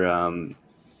future,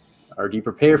 or do you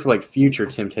prepare for like future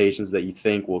temptations that you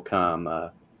think will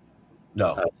come?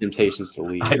 No, Temptations to I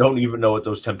leave. don't even know what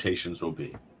those temptations will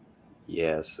be.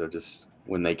 Yeah. So just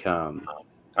when they come.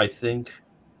 I think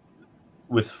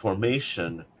with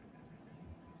formation,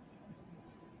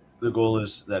 the goal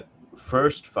is that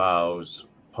first vows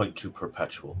point to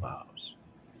perpetual vows.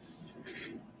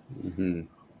 Mm-hmm.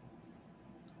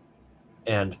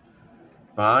 And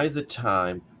by the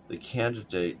time the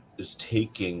candidate is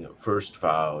taking first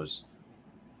vows,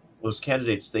 those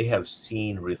candidates, they have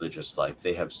seen religious life.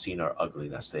 They have seen our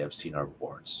ugliness. They have seen our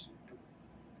warts.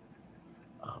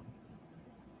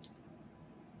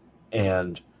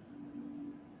 And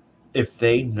if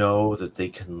they know that they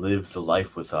can live the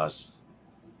life with us,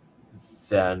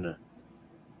 then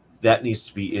that needs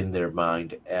to be in their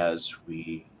mind as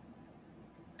we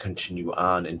continue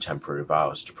on in temporary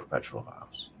vows to perpetual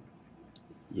vows.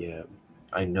 Yeah.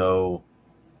 I know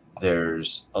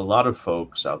there's a lot of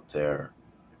folks out there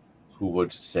who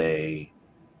would say,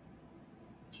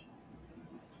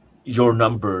 your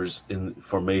numbers in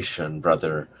formation,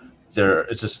 brother,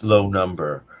 it's a slow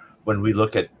number. When we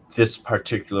look at this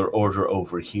particular order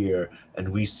over here and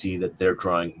we see that they're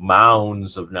drawing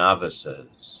mounds of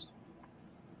novices,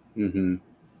 Mm-hmm.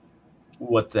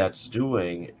 what that's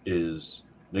doing is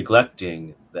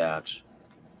neglecting that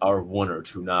our 1 or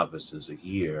 2 novices a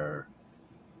year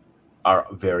are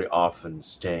very often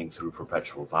staying through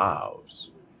perpetual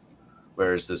vows.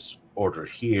 Whereas this order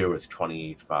here with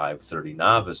 25, 30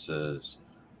 novices,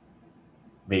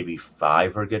 maybe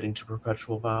 5 are getting to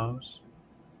perpetual vows.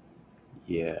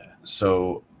 Yeah.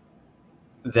 So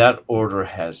that order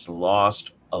has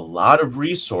lost a lot of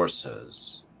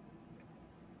resources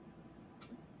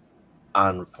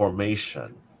on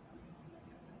formation,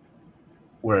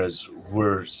 whereas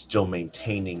we're still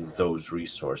maintaining those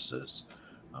resources,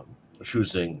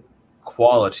 choosing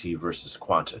quality versus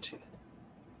quantity.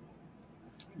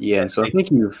 Yeah, and so I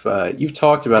think you've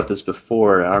talked about this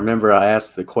before. I remember I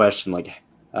asked the question like,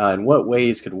 in what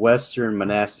ways could Western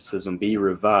monasticism be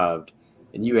revived?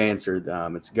 And you answered,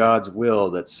 it's God's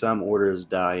will that some orders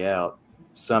die out,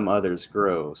 some others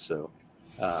grow. So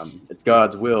it's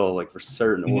God's will, like for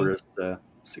certain orders to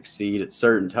succeed at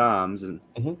certain times, and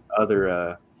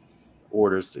other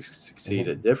orders to succeed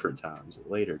at different times, at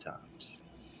later times.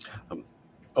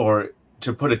 Or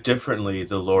to put it differently,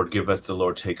 the Lord giveth, the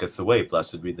Lord taketh away.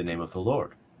 Blessed be the name of the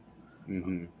Lord.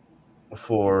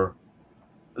 For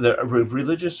the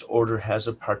religious order has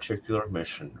a particular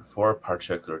mission for a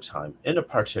particular time in a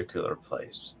particular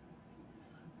place.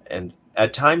 And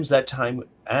at times that time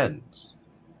ends.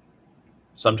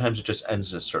 Sometimes it just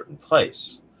ends in a certain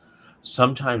place.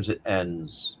 Sometimes it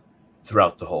ends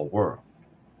throughout the whole world.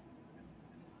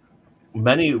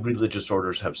 Many religious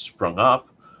orders have sprung up,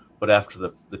 but after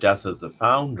the death of the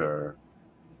founder,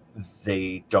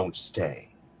 they don't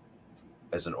stay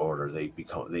as an order. They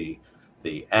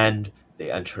end,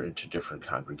 they enter into different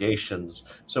congregations.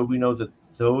 So we know that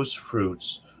those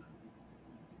fruits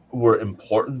were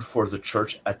important for the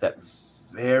church at that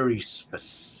very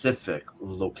specific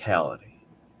locality.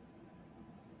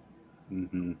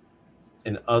 In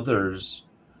others,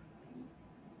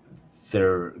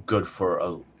 they're good for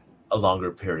a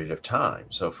longer period of time.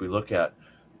 So if we look at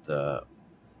the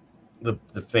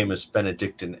famous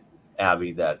Benedictine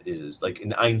abbey that is like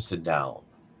in Einsiedeln,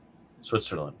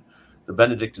 Switzerland, the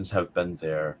Benedictines have been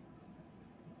there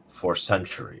for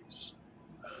centuries.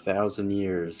 1,000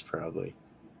 years, probably.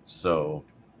 So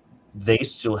they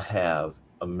still have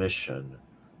a mission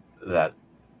that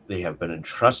they have been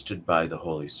entrusted by the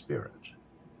Holy Spirit.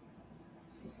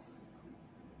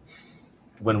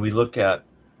 When we look at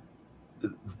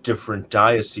different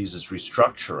dioceses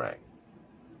restructuring,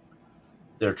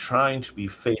 they're trying to be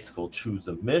faithful to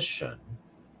the mission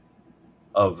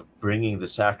of bringing the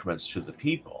sacraments to the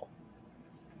people.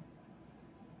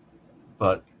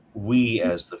 But we,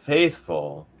 as the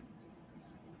faithful,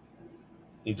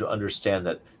 need to understand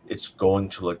that it's going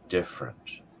to look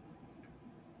different.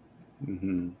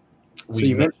 So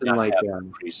you mentioned like have a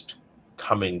priest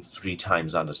coming 3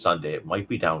 times on a Sunday. It might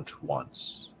be down to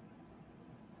once.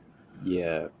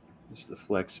 Yeah, just the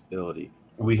flexibility.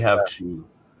 We have to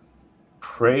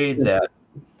pray that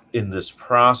in this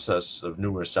process of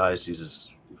numerous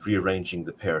dioceses rearranging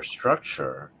the parish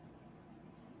structure,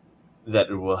 that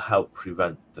it will help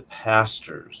prevent the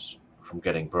pastors from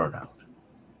getting burnout.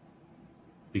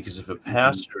 Because if a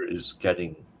pastor is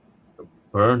getting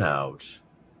burnout,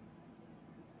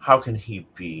 how can he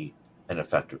be an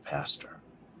effective pastor?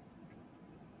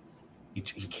 He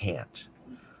can't.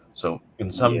 So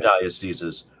in some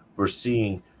dioceses, we're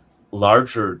seeing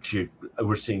larger,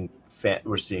 we're seeing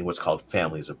what's called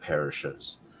families of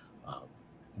parishes,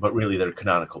 but really they're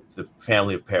canonical. The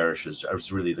family of parishes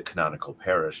is really the canonical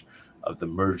parish of the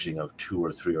merging of 2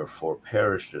 or 3 or 4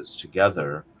 parishes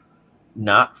together,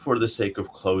 not for the sake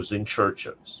of closing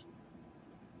churches,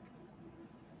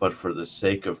 but for the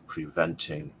sake of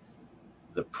preventing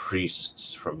the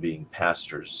priests from being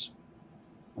pastors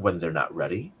when they're not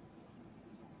ready.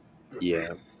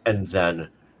 And then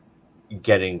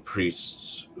getting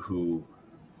priests who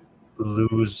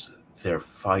lose their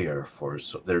fire for,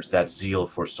 so there's that zeal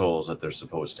for souls that they're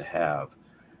supposed to have,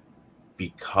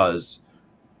 because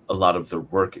a lot of their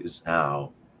work is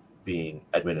now being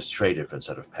administrative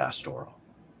instead of pastoral.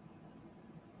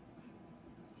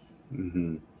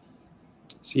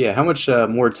 So yeah, how much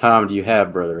more time do you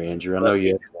have, Brother Andrew? I know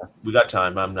you. We got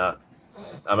time. I'm not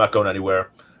going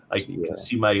anywhere. I can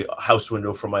see my house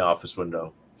window from my office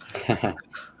window.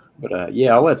 But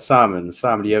yeah, I'll let Simon.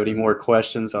 Simon, do you have any more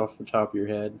questions off the top of your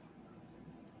head?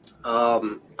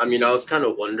 I mean, I was kind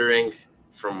of wondering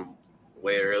from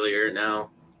way earlier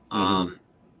now,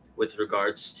 with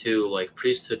regards to like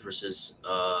priesthood versus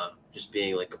just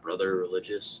being like a brother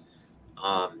religious.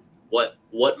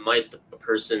 What might a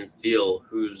person feel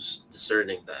who's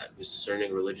discerning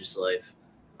religious life,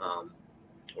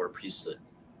 or priesthood,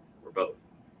 or both?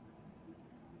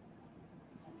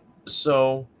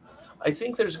 So I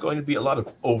think there's going to be a lot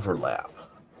of overlap.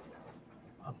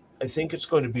 I think it's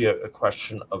going to be a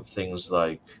question of things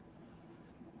like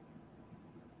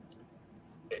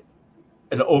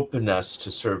an openness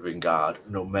to serving God,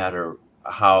 no matter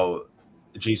how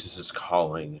Jesus is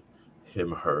calling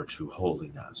him, her to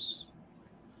holiness.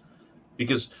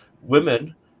 Because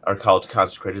women are called to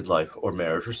consecrated life or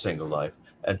marriage or single life,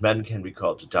 and men can be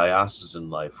called to diocesan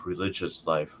life, religious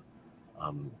life,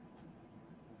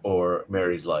 or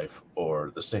married life,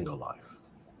 or the single life.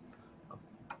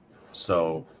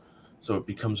 So So it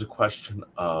becomes a question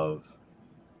of,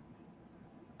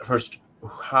 first,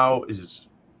 how is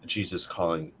Jesus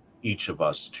calling each of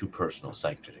us to personal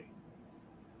sanctity?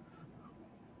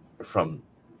 From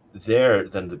there,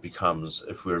 then it becomes,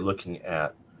 if we're looking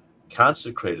at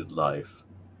consecrated life,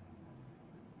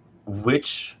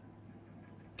 which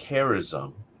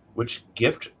charism, which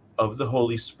gift of the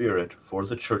Holy Spirit for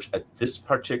the church at this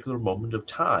particular moment of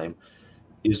time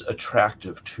is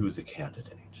attractive to the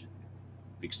candidate?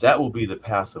 Because that will be the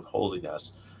path of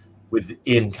holiness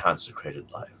within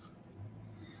consecrated life.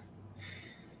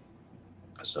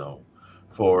 So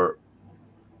for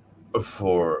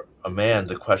a man,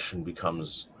 the question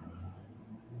becomes,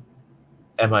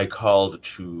 am I called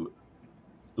to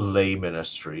lay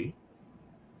ministry,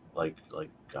 like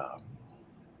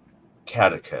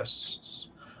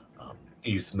catechists,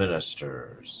 youth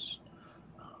ministers,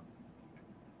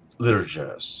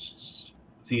 liturgists,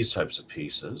 these types of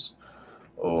pieces?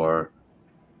 Or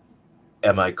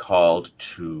am I called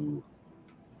to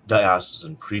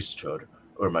diocesan priesthood,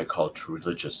 or am I called to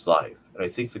religious life? And I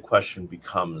think the question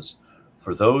becomes,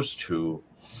 for those two,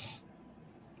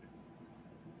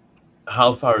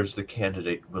 how far is the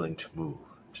candidate willing to move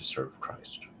to serve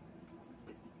Christ?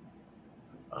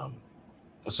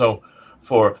 So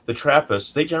for the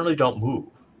Trappists, they generally don't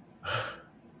move.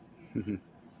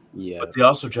 Yeah. But they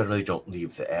also generally don't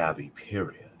leave the abbey,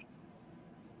 period.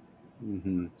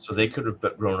 Mm-hmm. So they could have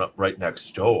grown up right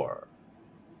next door,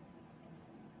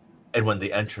 and when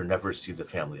they enter, never see the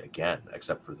family again,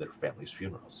 except for their family's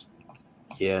funerals.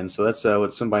 Yeah, and so that's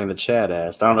what somebody in the chat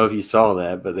asked. I don't know if you saw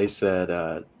that, but they said,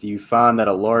 do you find that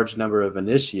a large number of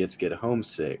initiates get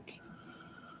homesick?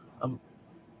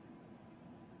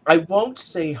 I won't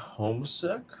say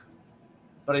homesick,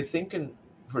 but I think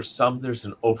for some, there's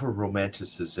an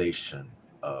over-romanticization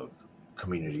of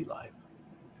community life.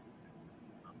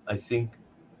 I think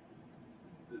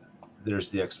there's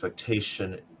the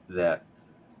expectation that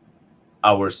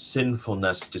our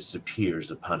sinfulness disappears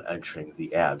upon entering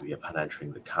the abbey, upon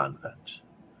entering the convent.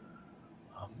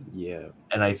 Yeah.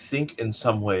 And I think in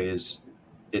some ways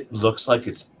it looks like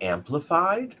it's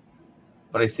amplified,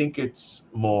 but I think it's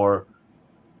more,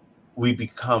 we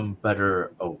become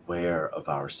better aware of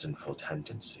our sinful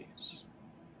tendencies.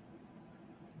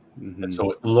 Mm-hmm. And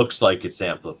so it looks like it's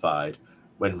amplified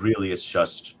when really it's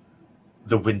just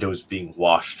the windows being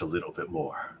washed a little bit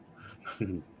more.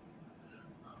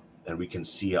 And we can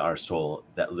see our soul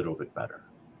that little bit better.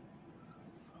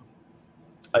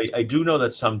 I do know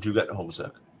that some do get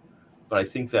homesick, but I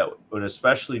think that would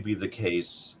especially be the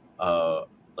case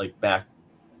like back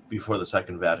before the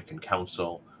Second Vatican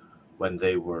Council, when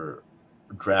they were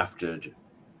drafted,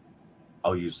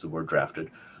 I'll use the word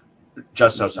drafted,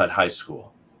 just outside high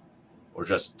school, or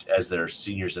just as they're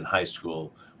seniors in high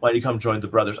school. Why don't you come join the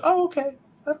brothers? Oh, okay.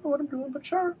 I don't know what I'm doing, but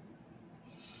sure.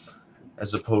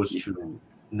 As opposed to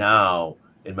now,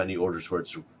 in many orders where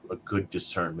it's a good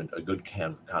discernment, a good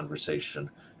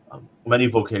conversation, many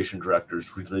vocation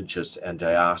directors, religious and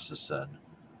diocesan,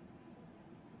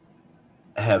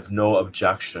 have no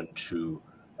objection to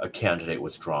a candidate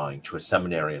withdrawing, to a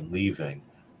seminarian leaving,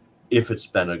 if it's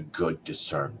been a good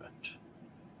discernment.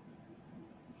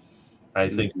 I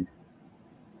think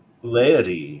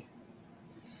laity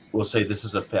will say this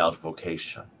is a failed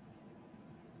vocation.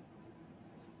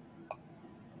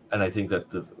 And I think that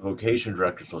the vocation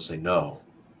directors will say, no,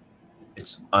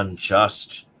 it's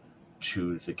unjust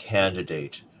to the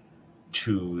candidate,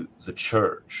 to the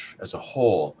church as a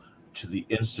whole, to the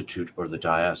institute or the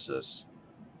diocese,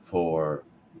 for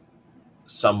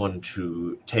someone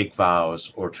to take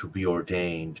vows or to be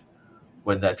ordained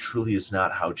when that truly is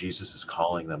not how Jesus is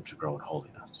calling them to grow in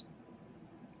holiness.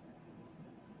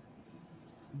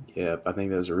 Yeah, I think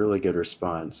that was a really good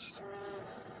response.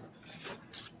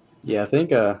 Yeah, I think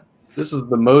this is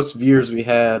the most viewers we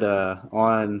had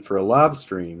on for a live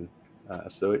stream.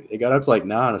 So it got up to like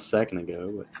 9 a second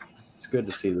ago, but it's good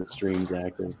to see the streams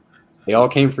active. They all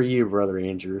came for you, Brother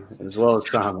Andrew, as well as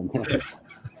Simon.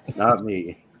 Not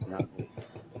me. Not me.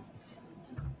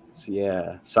 So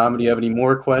yeah, Simon, do you have any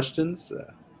more questions?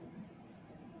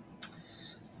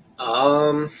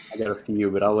 I got a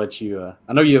few, but I'll let you.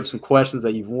 I know you have some questions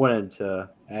that you've wanted to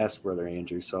ask Brother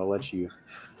Andrew, so I'll let you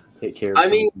take care of.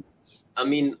 I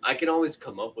mean, I can always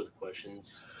come up with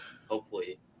questions,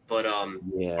 hopefully. But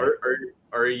yeah.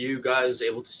 Are you guys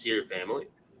able to see your family?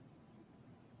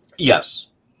 Yes.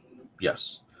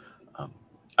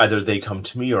 Either they come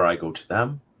to me or I go to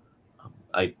them.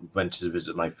 I went to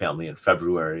visit my family in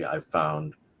February. I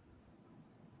found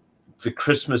the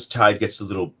Christmas tide gets a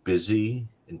little busy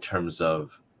in terms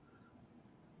of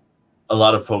a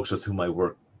lot of folks with whom I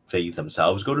work, they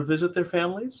themselves go to visit their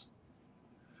families.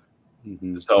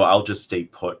 Mm-hmm. So I'll just stay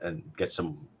put and get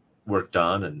some work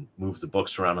done and move the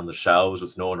books around on the shelves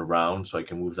with no one around, so I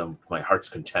can move them to my heart's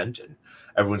content. And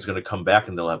everyone's going to come back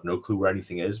and they'll have no clue where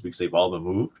anything is because they've all been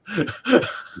moved.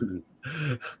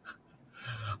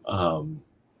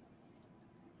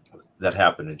 That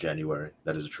happened in January.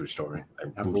 That is a true story. I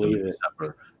moved them in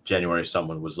December. January,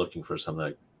 someone was looking for something,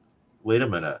 like, wait a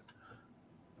minute.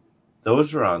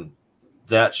 Those are on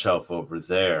that shelf over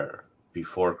there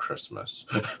before Christmas.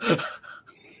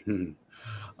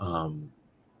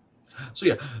 So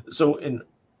yeah, so in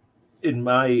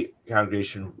my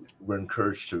congregation, we're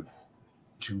encouraged to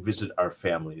visit our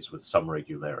families with some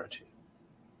regularity,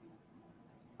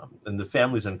 and the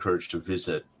families encouraged to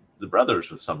visit the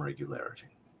brothers with some regularity.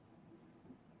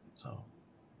 So,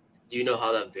 Do you know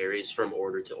how that varies from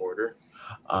order to order?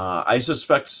 I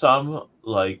suspect some,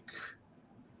 like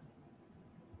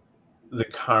the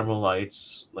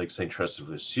Carmelites, like Saint Therese of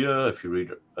Lisieux. If you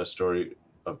read a story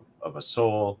of a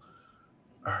soul,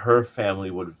 her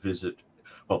family would visit.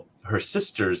 Well, her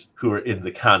sisters who were in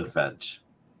the convent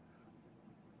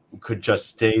could just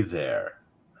stay there,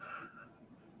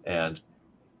 and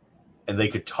they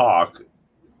could talk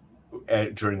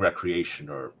during recreation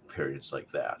or periods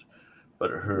like that. But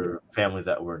her family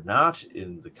that were not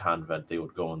in the convent, they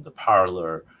would go in the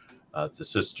parlor. The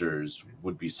sisters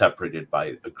would be separated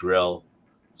by a grill,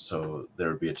 so there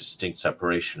would be a distinct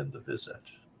separation in the visit.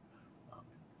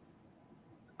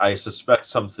 I suspect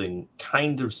something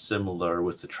kind of similar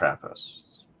with the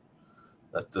Trappists.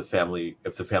 That the family,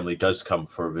 if the family does come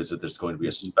for a visit, there's going to be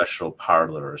a special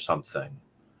parlor or something.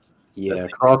 Yeah,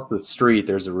 across the street,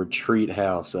 there's a retreat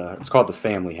house. It's called the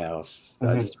Family House,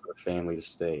 just for a family to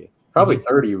stay. Probably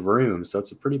 30 rooms, so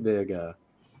it's a pretty big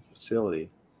facility.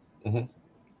 But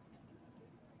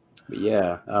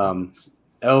yeah,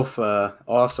 Elf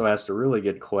also asked a really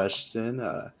good question.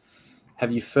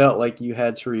 Have you felt like you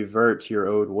had to revert to your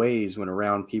old ways when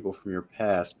around people from your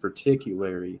past,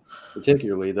 particularly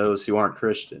those who aren't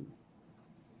Christian?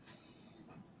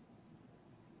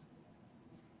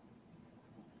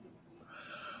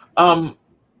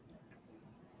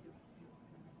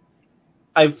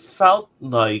 I felt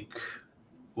like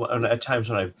at times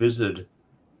when I visited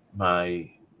my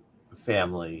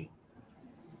family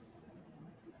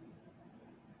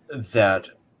that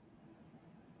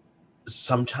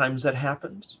sometimes that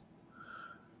happens.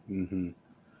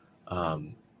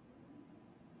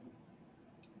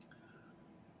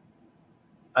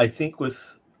 I think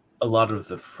with a lot of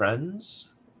the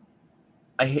friends,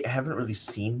 I haven't really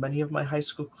seen many of my high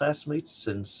school classmates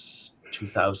since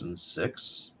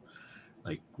 2006.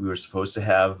 Like, we were supposed to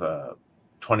have a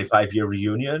 25-year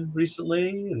reunion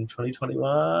recently in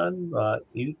 2021, but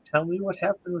you tell me what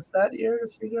happened with that year to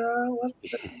figure out what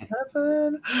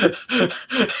happened.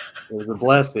 It was a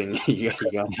blessing. You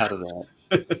got out of that.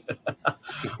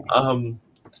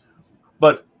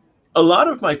 But a lot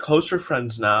of my closer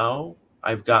friends now,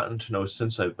 I've gotten to know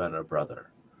since I've been a brother.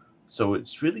 So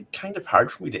it's really kind of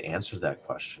hard for me to answer that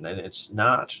question. And it's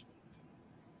not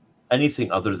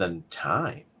anything other than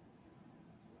time.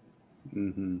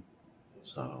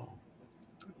 So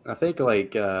I think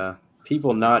like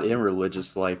people not in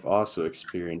religious life also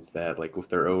experience that, like with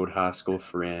their old high school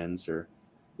friends or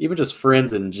even just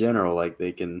friends in general. Like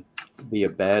they can be a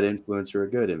bad influence or a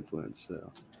good influence.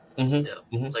 So like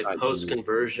post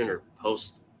conversion or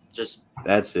post just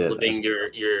that's it. Living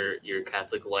your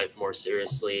Catholic life more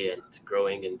seriously and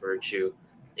growing in virtue.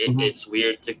 It's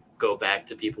weird to go back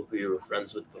to people who you were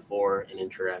friends with before and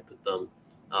interact with them.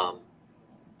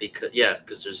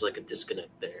 Because there's like a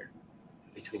disconnect there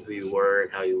between who you were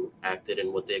and how you acted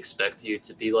and what they expect you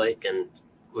to be like and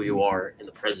who you are in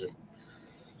the present.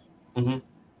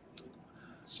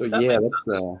 So yeah,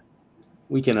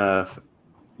 we can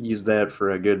use that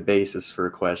for a good basis for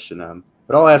a question.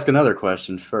 But I'll ask another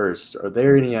question first. Are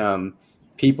there any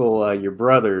people, your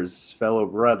brothers, fellow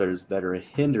brothers, that are a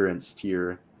hindrance to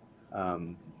your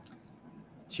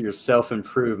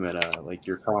self-improvement, like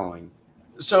your calling?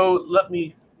 So let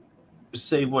me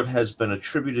say what has been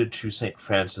attributed to St.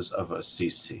 Francis of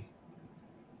Assisi.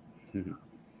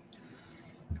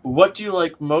 What do you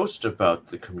like most about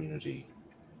the community?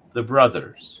 The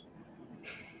brothers.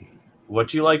 What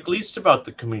do you like least about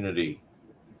the community?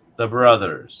 The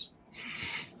brothers.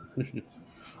 And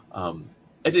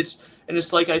it's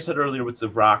like I said earlier with the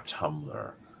rock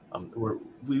tumbler, where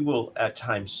we will at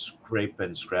times scrape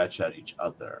and scratch at each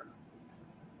other.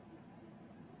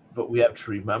 But we have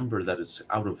to remember that it's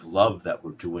out of love that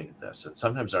we're doing this. And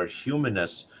sometimes our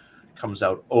humanness comes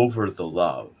out over the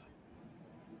love.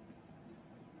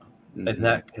 And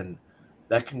that can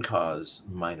cause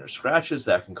minor scratches,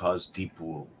 that can cause deep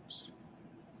wounds.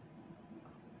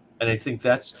 And I think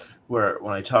that's where,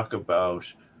 when I talk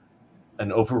about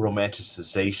an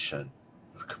over-romanticization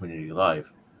of community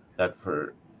life, that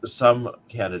for some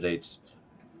candidates,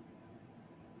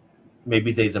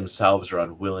 maybe they themselves are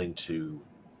unwilling to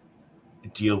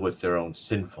deal with their own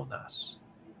sinfulness.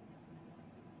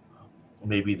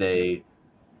 Maybe they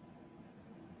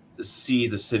see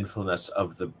the sinfulness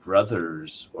of the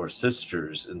brothers or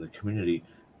sisters in the community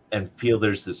and feel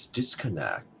there's this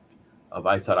disconnect of,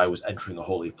 I thought I was entering a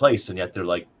holy place, and yet they're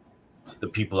like the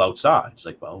people outside. It's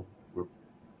like, well, we're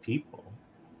people.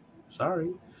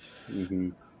 Sorry. Mm-hmm.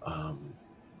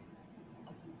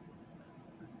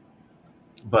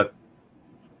 But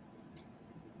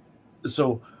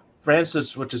so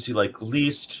Francis, what does he like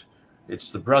least?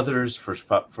 It's the brothers.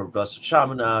 For Blessed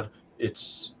Chaminade,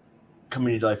 it's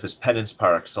community life is penance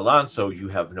par excellence, so you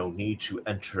have no need to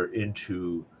enter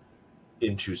into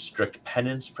strict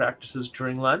penance practices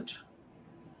during Lent.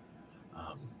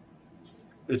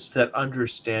 It's that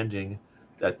understanding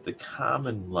that the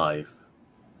common life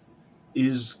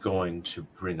is going to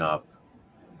bring up,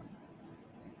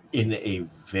 in a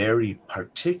very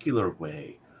particular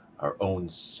way, our own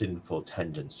sinful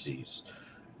tendencies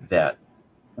that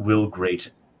will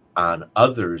grate on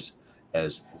others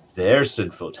as their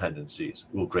sinful tendencies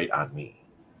will grate on me.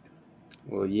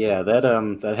 Well, yeah, that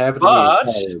happened But to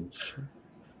me in college.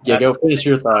 Yeah, go finish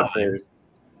your thought first.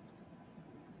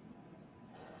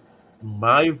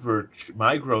 My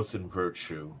growth in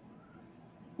virtue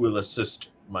will assist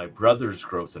my brother's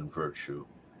growth in virtue,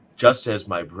 just as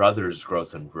my brother's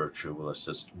growth in virtue will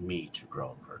assist me to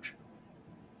grow in virtue.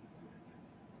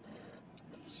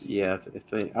 Yeah,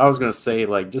 I was going to say,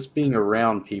 like, just being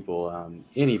around people,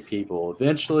 any people,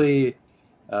 eventually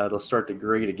they'll start to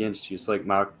grate against you. It's like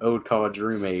my old college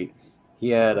roommate. He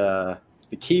had the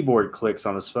keyboard clicks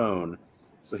on his phone.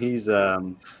 So he's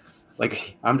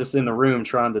like, I'm just in the room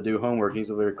trying to do homework.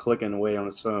 He's over there clicking away on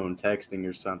his phone, texting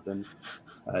or something.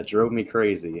 It drove me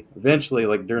crazy. Eventually,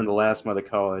 like during the last month of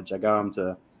college, I got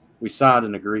him we signed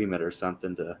an agreement or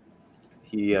something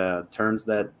he turns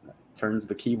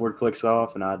the keyboard clicks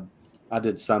off, and I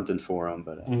did something for him.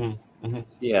 But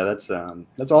yeah, that's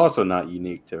also not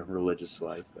unique to religious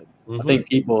life. But I think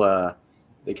people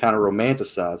they kind of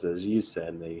romanticize it, as you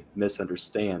said, and they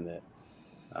misunderstand that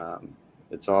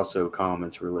it's also common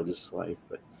to religious life.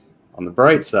 But on the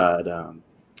bright side,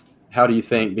 how do you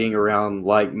think being around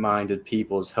like-minded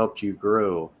people has helped you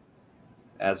grow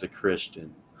as a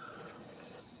Christian?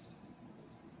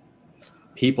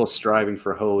 People striving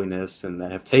for holiness and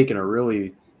that have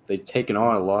they've taken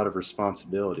on a lot of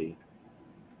responsibility.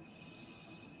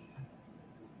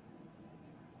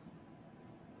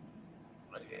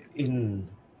 In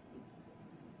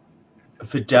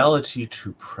fidelity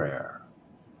to prayer,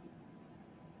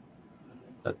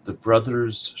 that the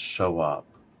brothers show up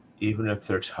even if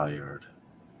they're tired.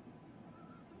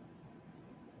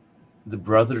 The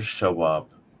brothers show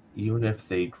up even if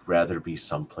they'd rather be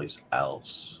someplace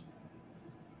else.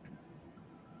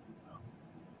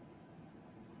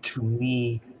 To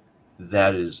me,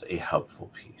 that is a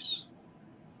helpful piece.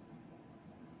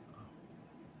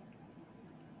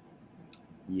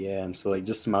 Yeah, and so like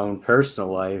just in my own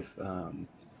personal life,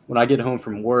 when I get home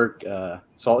from work, so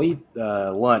I'll eat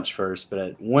lunch first, but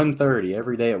at 1:30,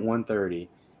 every day at 1:30,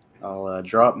 I'll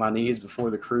drop my knees before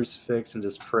the crucifix and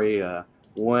just pray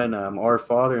one Our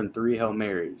Father and 3 Hail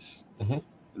Marys. And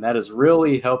that has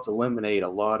really helped eliminate a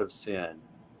lot of sin.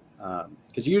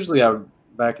 Because usually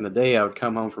back in the day, I would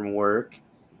come home from work,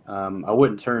 I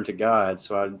wouldn't turn to God,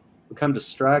 so I'd become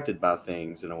distracted by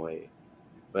things in a way.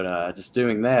 But just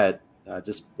doing that,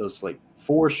 just those like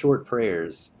 4 short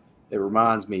prayers, it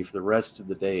reminds me for the rest of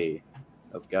the day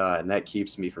of God, and that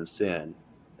keeps me from sin.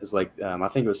 It's like I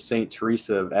think it was Saint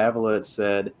Teresa of Avila that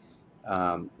said,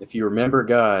 if you remember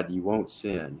God, you won't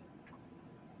sin.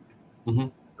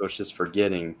 So it's just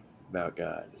forgetting about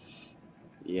God.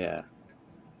 Yeah.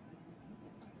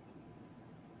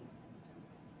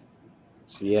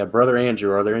 So yeah, Brother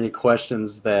Andrew, are there any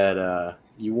questions that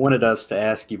you wanted us to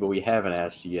ask you, but we haven't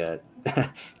asked you yet?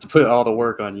 To put all the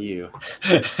work on you.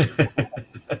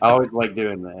 I always like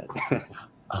doing that.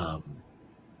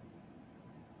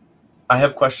 I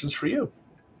have questions for you.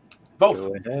 Both.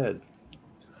 Go ahead.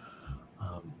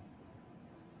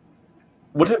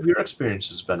 What have your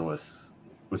experiences been with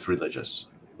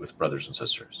brothers and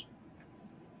sisters?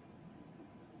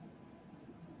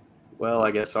 Well,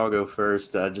 I guess I'll go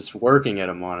first. Just working at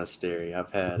a monastery,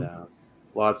 I've had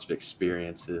lots of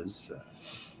experiences.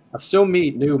 I still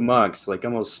meet new monks, like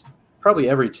almost probably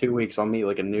every 2 weeks I'll meet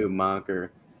like a new monk,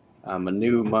 or a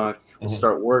new monk will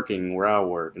start working where I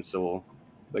work, and so we'll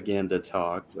begin to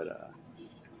talk. But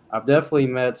I've definitely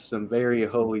met some very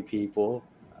holy people.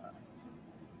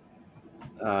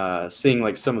 Seeing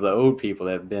like some of the old people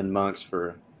that have been monks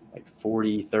for like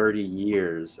 40, 30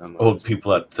 years almost. Old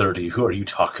people at 30, who are you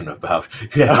talking about?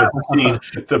 You haven't seen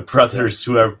the brothers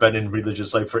who have been in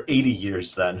religious life for 80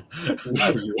 years then.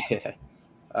 Yeah.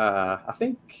 I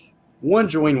think one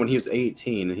joined when he was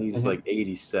 18, and he's like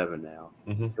 87 now.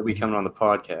 He'll be coming on the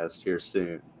podcast here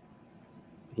soon.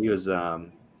 He was, I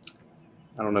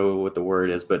don't know what the word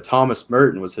is, but Thomas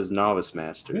Merton was his novice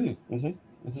master.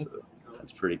 So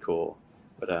that's pretty cool.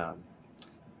 But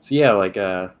so yeah, like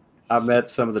I've met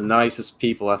some of the nicest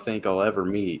people I think I'll ever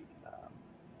meet.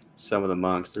 Some of the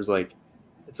monks, there's like,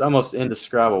 it's almost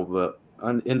indescribable,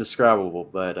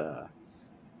 but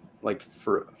like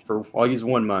for I'll use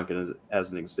one monk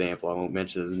as an example. I won't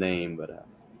mention his name, but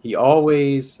he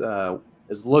always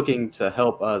is looking to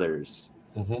help others.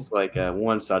 It's like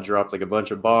once I dropped like a bunch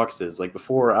of boxes, like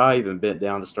before I even bent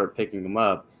down to start picking them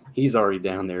up, he's already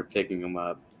down there picking them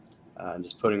up and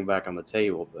just putting them back on the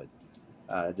table. But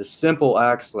just simple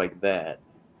acts like that.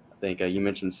 I think you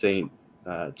mentioned Saint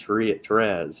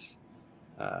Therese.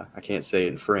 I can't say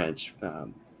it in French.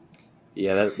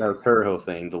 Yeah, that was her whole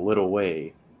thing, the little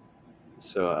way.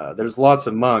 So there's lots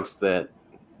of monks that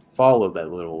follow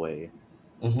that little way.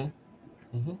 So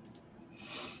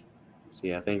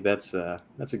yeah, I think that's a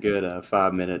good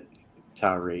 5-minute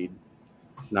tirade.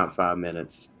 Not 5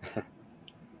 minutes.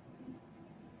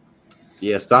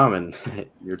 Yeah, Simon,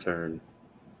 your turn.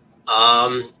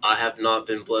 I have not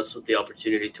been blessed with the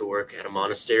opportunity to work at a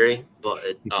monastery,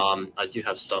 but I do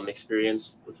have some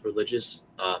experience with religious.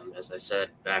 As I said,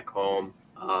 back home,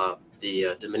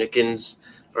 the Dominicans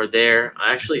are there.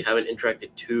 I actually haven't interacted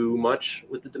too much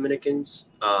with the Dominicans,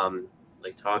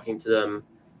 like talking to them.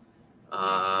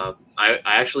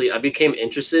 I became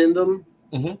interested in them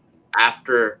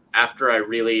after I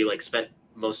really like spent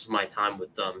most of my time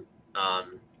with them.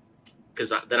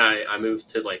 Because then I moved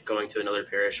to like going to another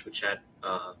parish which had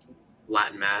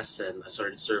Latin Mass, and I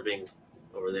started serving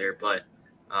over there. But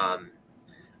I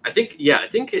think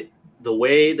the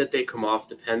way that they come off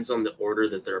depends on the order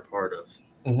that they're a part of.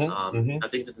 I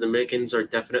think that the Dominicans are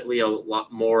definitely a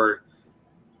lot more,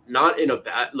 not in a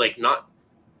bad, like not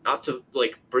to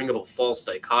like bring up a false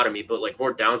dichotomy, but like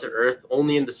more down to earth,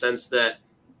 only in the sense that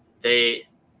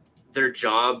their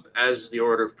job as the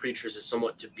order of preachers is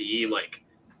somewhat to be like,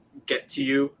 get to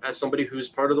you as somebody who's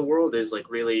part of the world, is like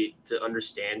really to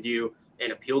understand you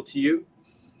and appeal to you.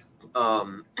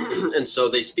 And so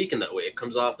they speak in that way. It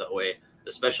comes off that way,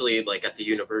 especially like at the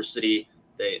university.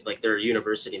 They're a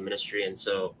university ministry, and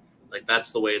so like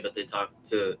that's the way that they talk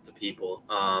to people.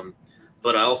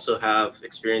 But I also have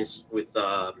experience with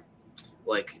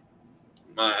like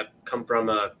I come from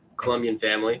a Colombian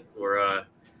family where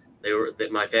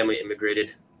my family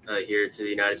immigrated here to the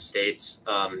United States.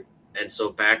 And so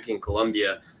back in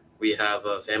Colombia, we have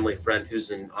a family friend who's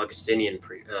an Augustinian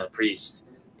priest,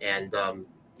 and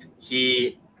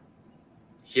he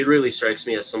really strikes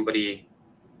me as somebody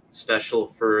special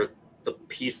for the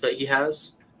peace that he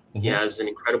has. He has an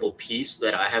incredible peace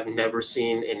that I have never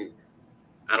seen in,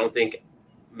 I don't think,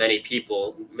 many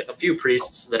people. A few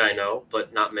priests that I know,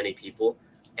 but not many people.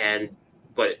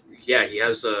 But yeah, he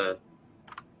has a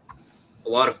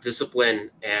lot of discipline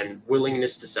and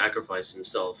willingness to sacrifice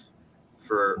himself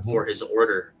for his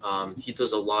order. He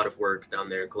does a lot of work down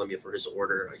there in Colombia for his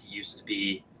order. He used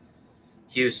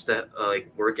to like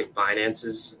work in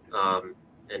finances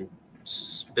and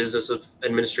business of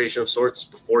administration of sorts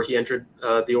before he entered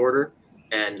the order,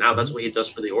 and now that's what he does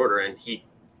for the order, and he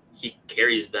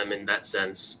carries them in that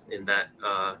sense, in that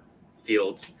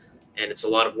field, and it's a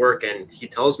lot of work. And he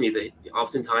tells me that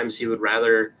oftentimes he would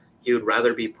rather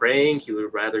be praying, he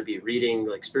would rather be reading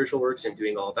like spiritual works and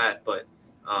doing all that, but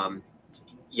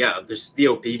yeah, there's the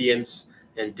obedience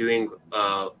and doing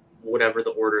whatever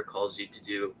the order calls you to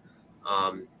do.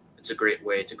 It's a great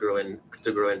way to grow in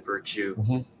virtue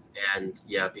and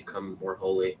become more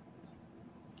holy.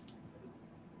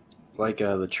 Like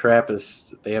the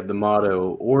Trappists, they have the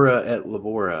motto "Ora et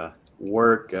labora,"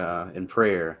 work and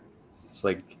prayer. It's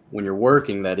like when you're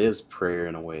working, that is prayer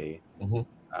in a way. Like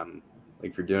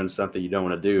if you're doing something you don't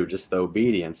want to do, just the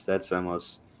obedience, that's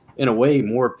almost in a way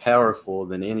more powerful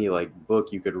than any like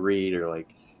book you could read or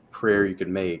like prayer you could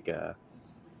make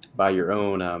by your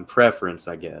own preference,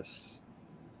 I guess.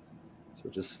 So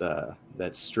just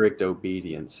that strict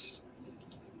obedience.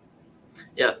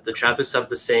 Yeah, the Trappists have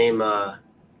the same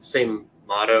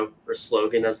motto or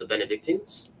slogan as the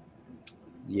Benedictines.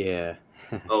 Yeah.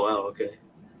 Oh wow, okay.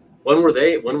 When were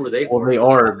they? Well,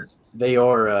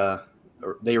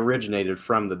 they originated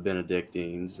from the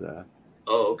Benedictines.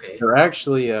 Oh, okay. They're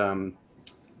actually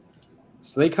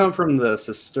So they come from the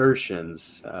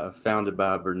Cistercians, founded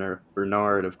by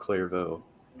Bernard of Clairvaux.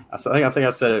 I think I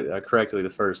said it correctly the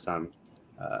first time.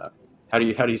 How do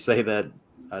you say that?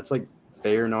 It's like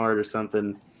Bernard or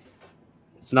something.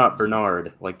 It's not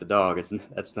Bernard, like the dog. That's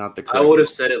not the I correct. would have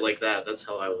said it like that. That's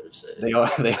how I would have said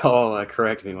it. They all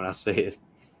correct me when I say it.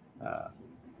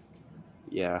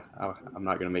 Yeah, I'm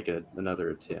not gonna make another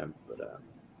attempt, but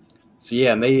so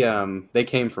yeah, and they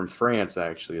came from France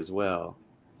actually as well.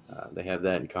 They have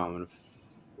that in common,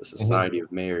 the Society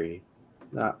of Mary.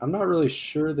 I'm not really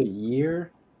sure the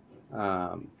year.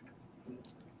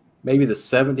 Maybe the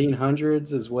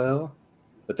 1700s as well,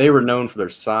 but they were known for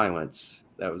their silence.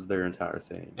 That was their entire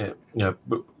thing. Yeah.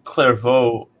 But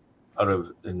Clairvaux, out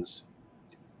of in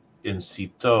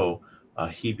Citeaux,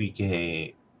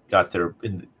 he got there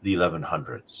in the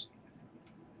 1100s.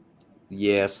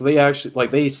 Yeah, so they actually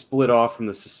they split off from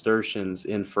the Cistercians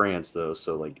in France though,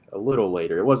 so like a little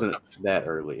later. It wasn't that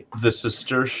early. The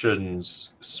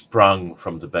Cistercians sprung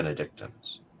from the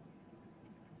Benedictines.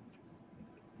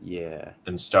 Yeah.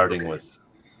 And starting with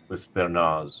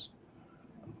Bernard's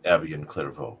Abbey in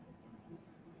Clairvaux.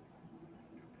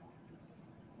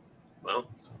 Well,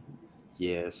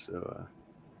 yeah, so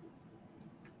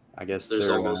I guess there's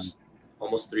almost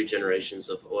 3 generations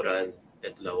of Ora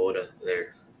et la Ora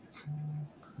there.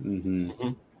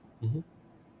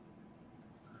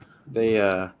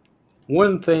 They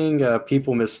one thing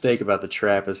people mistake about the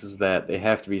Trappists is that they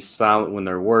have to be silent when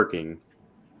they're working.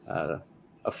 A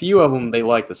few of them, they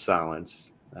like the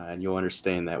silence, and you'll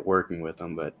understand that working with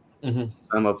them, but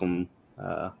some of them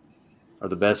are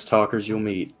the best talkers you'll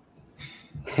meet.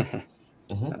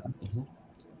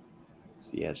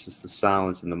 So yeah, it's just the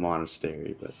silence in the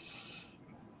monastery, but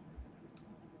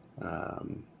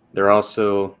they're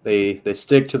also they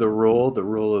stick to the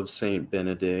rule of Saint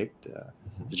Benedict.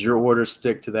 Does your order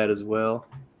stick to that as well,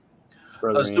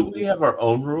 Brother so Andrew? we have our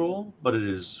own rule, but it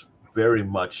is very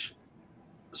much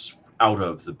out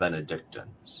of the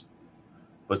Benedictines.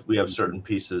 But we have certain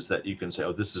pieces that you can say,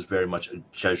 oh, this is very much a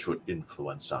Jesuit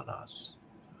influence on us.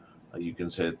 You can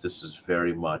say that this is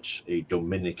very much a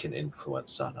Dominican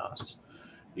influence on us.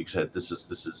 You can say this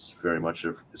is very much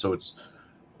so it's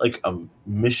like a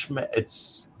mishmash.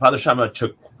 It's Father Shamna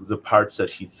took the parts that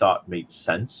he thought made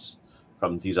sense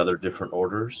from these other different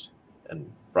orders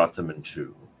and brought them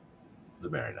into the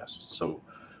Marianists. So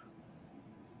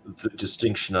the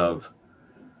distinction of,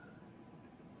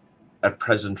 at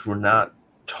present, we're not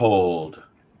told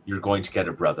you're going to get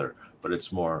a brother, but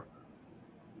it's more,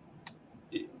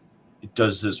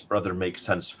 does this brother make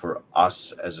sense for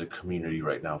us as a community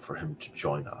right now for him to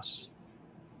join us?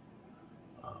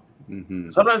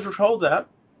 Sometimes we're told that,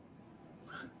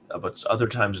 but other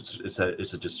times it's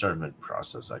a discernment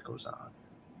process that goes on.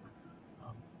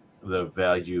 The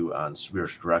value on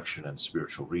spiritual direction and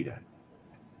spiritual reading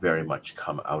very much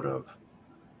come out of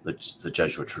the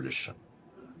Jesuit tradition.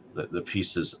 The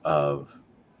pieces of,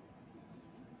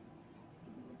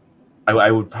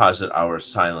 I would posit our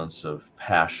silence of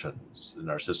passions in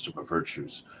our system of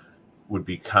virtues would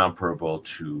be comparable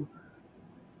to,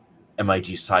 am I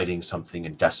deciding something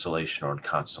in desolation or in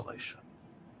consolation,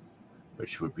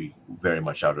 which would be very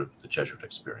much out of the Jesuit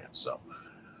experience. So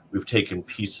we've taken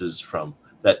pieces from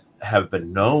that have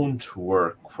been known to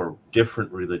work for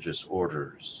different religious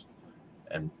orders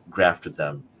and grafted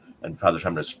them, and Father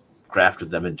Shamna grafted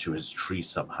them into his tree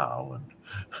somehow.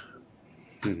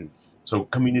 And so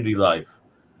community life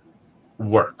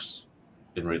works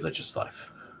in religious life.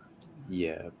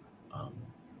 Yeah.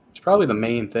 It's probably the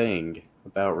main thing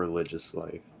about religious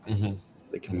life,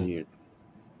 the community.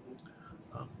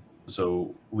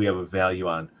 So we have a value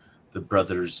on the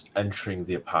brothers entering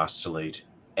the apostolate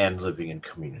and living in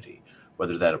community,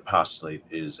 whether that apostolate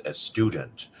is a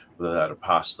student, whether that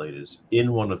apostolate is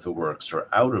in one of the works or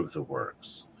out of the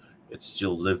works, it's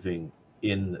still living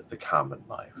in the common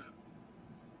life.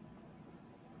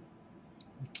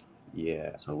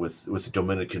 Yeah. So with the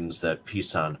Dominicans, that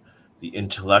piece on the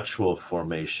intellectual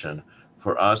formation,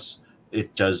 for us,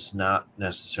 it does not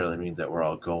necessarily mean that we're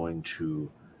all going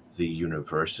to the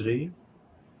university,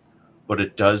 but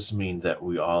it does mean that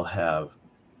we all have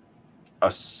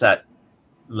a set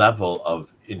level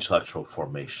of intellectual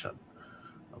formation,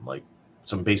 like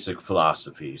some basic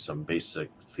philosophy, some basic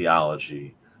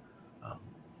theology,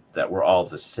 that we're all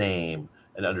the same,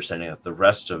 and understanding that the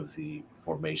rest of the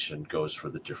formation goes for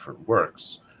the different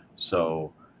works.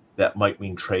 So that might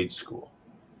mean trade school,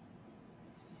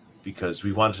 because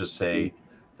we want to say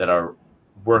that our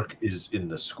work is in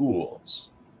the schools.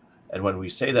 And when we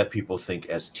say that, people think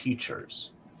as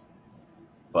teachers,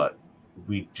 but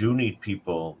we do need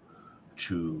people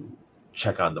to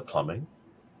check on the plumbing.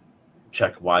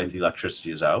 check why the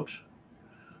electricity is out.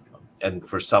 And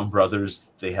for some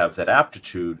brothers, they have that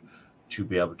aptitude to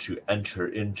be able to enter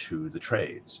into the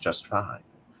trades just fine.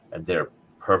 And they're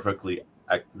perfectly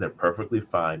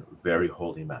fine, very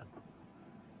holy men.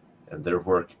 And their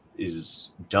work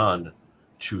is done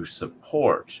to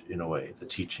support, in a way, the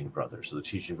teaching brothers. So the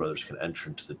teaching brothers can enter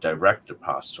into the direct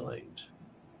apostolate,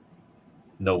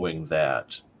 knowing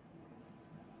that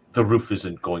the roof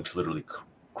isn't going to literally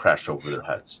crash over their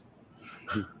heads.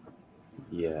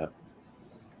 Yeah.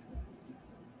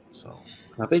 So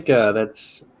I think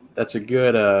that's a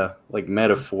good like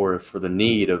metaphor for the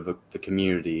need of the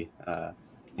community.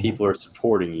 People are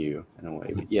supporting you in a way.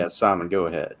 But yeah, Simon, go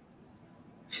ahead.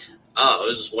 I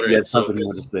was just wondering. You had something you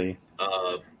wanted to say.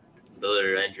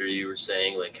 Brother Andrew, you were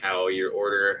saying like how your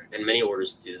order, and many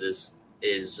orders do this,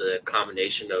 is a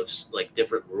combination of like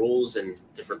different rules and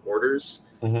different orders.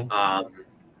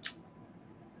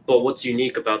 But what's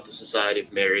unique about the Society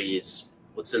of Mary is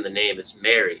what's in the name. It's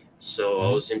Mary. So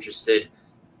I was interested,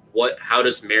 how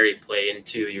does Mary play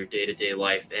into your day-to-day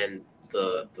life and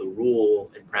the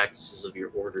rule and practices of your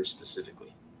order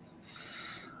specifically?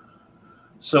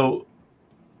 So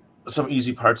some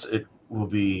easy parts, it will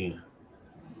be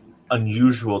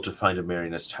unusual to find a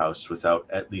Marianist house without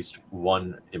at least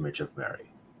one image of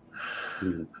Mary.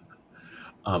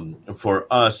 For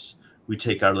us, we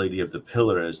take Our Lady of the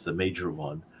Pillar as the major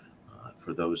one.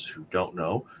 For those who don't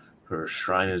know, her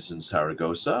shrine is in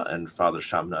Saragossa, and Father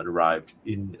Chaminade arrived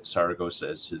in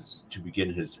Saragossa to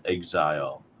begin his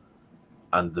exile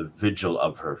on the vigil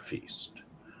of her feast.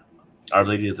 Our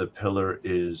Lady of the Pillar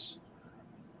is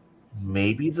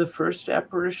maybe the first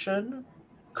apparition,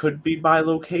 could be by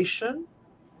location.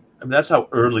 I mean, that's how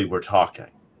early we're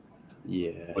talking.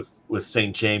 Yeah. With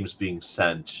St. James being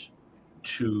sent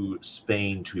to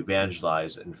Spain to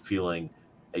evangelize and feeling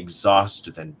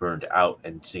exhausted and burned out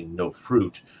and seeing no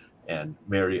fruit, and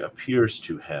Mary appears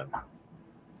to him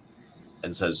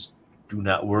and says, "Do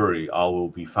not worry, all will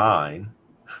be fine."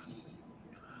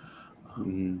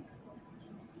 And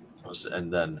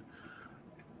then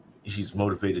he's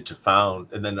motivated to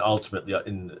found, and then ultimately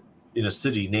in a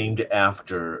city named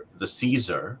after the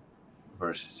Caesar,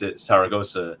 where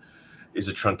Saragossa is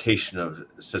a truncation of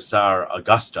Caesar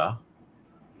Augusta.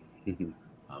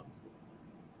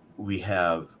 We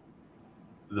have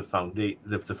the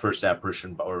first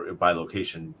apparition or by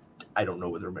location. I don't know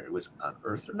whether Mary was on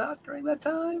Earth or not during that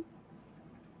time,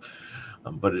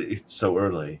 but it's so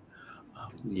early.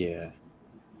 Yeah.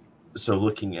 So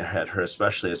looking at her,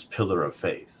 especially as pillar of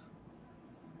faith,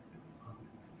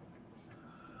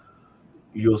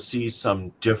 you'll see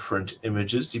some different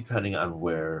images depending on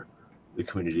where the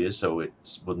community is. So it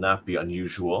will not be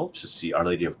unusual to see Our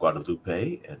Lady of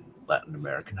Guadalupe in Latin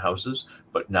American houses,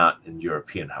 but not in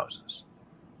European houses.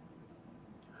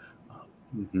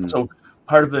 So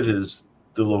part of it is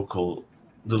the local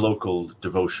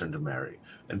devotion to Mary,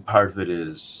 and part of it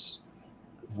is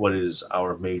what is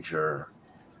our major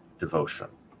devotion.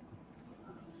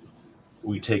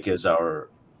 We take as our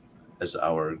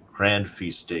grand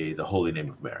feast day the Holy Name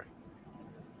of Mary,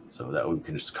 so that we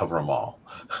can just cover them all.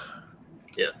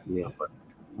 Yeah. But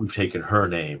we've taken her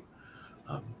name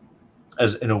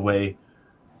as in a way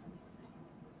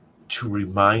to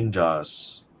remind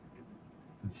us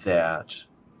that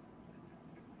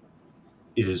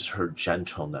it is her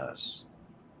gentleness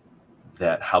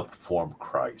that helped form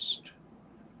Christ.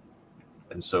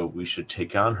 And so we should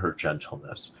take on her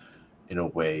gentleness in a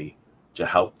way to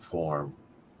help form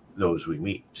those we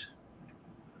meet.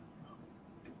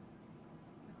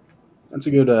 That's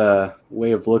a good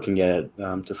way of looking at it.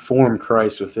 To form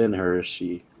Christ within her,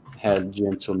 she had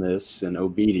gentleness and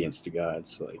obedience to God.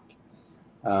 It's like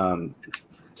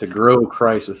to grow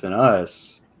Christ within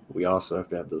us, we also have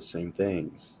to have those same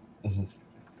things.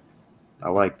 I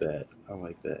like that.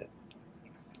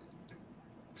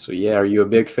 So yeah, are you a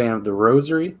big fan of the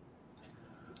Rosary?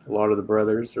 A lot of the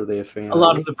brothers, are they a fan? A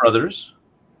lot of the brothers.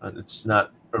 It's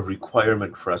not a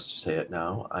requirement for us to say it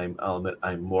now. I'll admit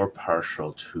I'm more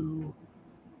partial to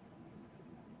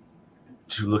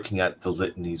looking at the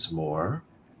litanies more.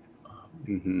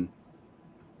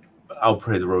 I'll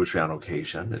pray the Rosary on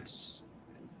occasion. It's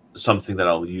something that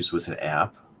I'll use with an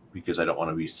app because I don't want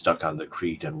to be stuck on the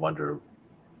creed and wonder,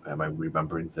 am I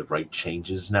remembering the right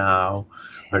changes now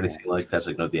or anything like that? It's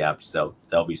like, no, the apps,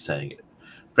 they'll be saying it.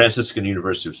 Franciscan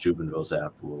University of Steubenville's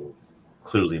app will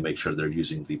clearly make sure they're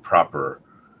using the proper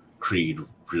creed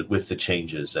with the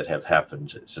changes that have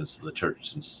happened since the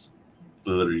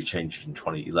liturgy changed in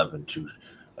 2011 to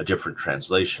a different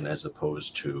translation as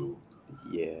opposed to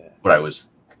what I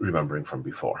was remembering from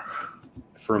before.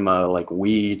 from like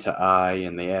we to I,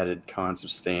 and they added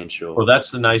consubstantial. Well,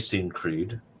 that's the Nicene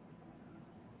Creed,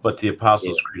 but the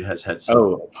Apostles' Creed has had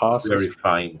some very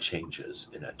fine changes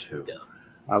in it too. Yeah.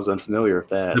 I was unfamiliar with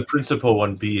that. The principal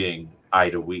one being I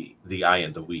to we, the I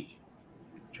and the we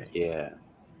change. Yeah.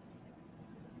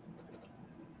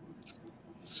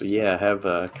 So yeah, I have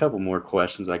a couple more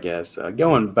questions, I guess.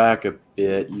 Going back a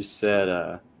bit, you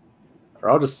said, or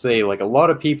I'll just say, like, a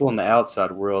lot of people in the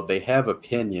outside world, they have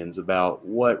opinions about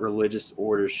what religious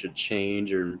orders should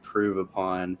change or improve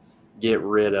upon, get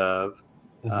rid of.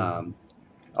 I'll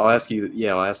ask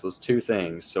those two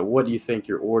things. So what do you think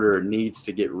your order needs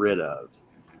to get rid of?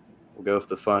 We'll go with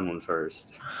the fun one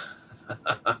first.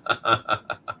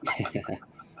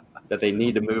 That they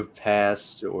need to move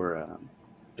past, or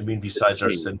I mean, besides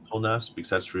our sinfulness,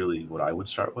 because that's really what I would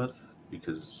start with,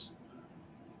 because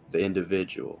the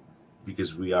individual.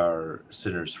 Because we are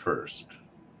sinners first.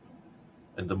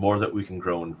 And the more that we can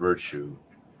grow in virtue,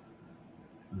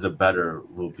 the better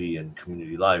we'll be in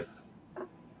community life.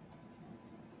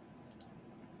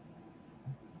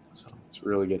 So it's a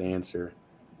really good answer.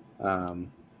 So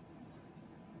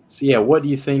yeah, what do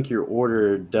you think your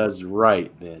order does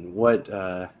right then? What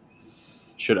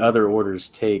should other orders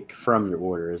take from your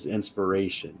order as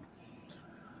inspiration?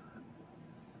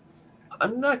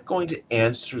 I'm not going to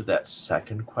answer that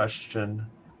second question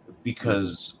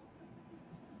because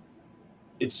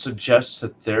it suggests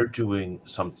that they're doing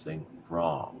something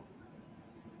wrong.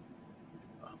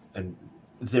 And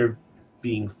they're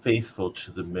being faithful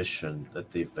to the mission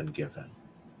that they've been given.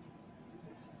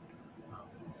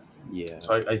 Yeah.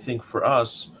 So I think for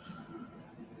us,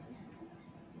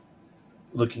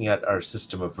 looking at our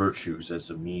system of virtues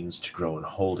as a means to grow in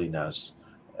holiness,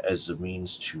 as a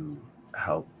means to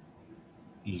help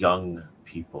young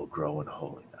people grow in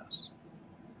holiness.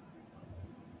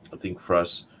 I think for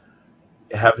us,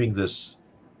 having this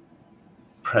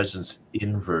presence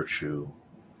in virtue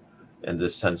and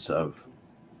this sense of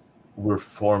we're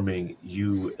forming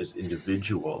you as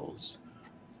individuals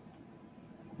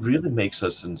really makes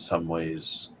us in some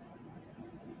ways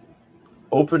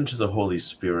open to the Holy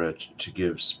Spirit to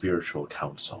give spiritual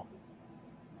counsel.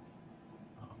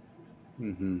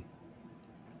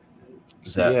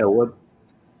 So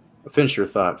finish your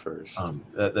thought first.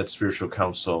 That spiritual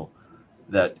counsel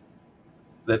that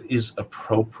is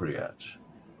appropriate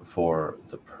for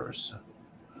the person.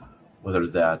 Whether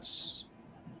that's,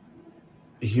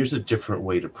 here's a different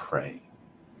way to pray,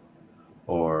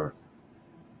 or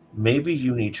maybe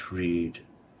you need to read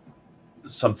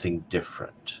something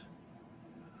different,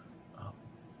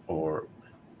 or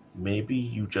maybe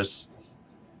you just,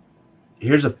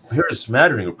 here's a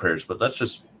smattering of prayers, but let's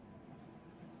just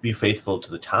be faithful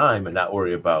to the time and not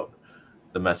worry about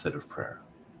the method of prayer.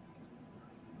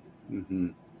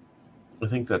 I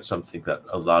think that's something that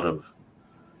a lot of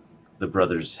the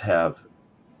brothers have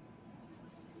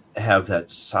that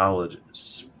solid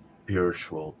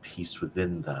spiritual peace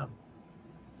within them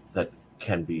that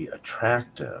can be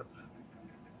attractive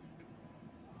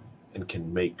and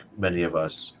can make many of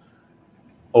us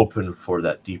open for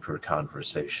that deeper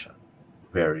conversation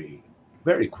very,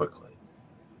 very quickly.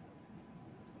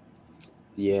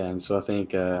 Yeah, and so I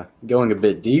think going a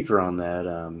bit deeper on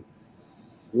that,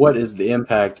 what is the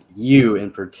impact you in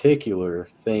particular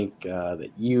think that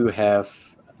you have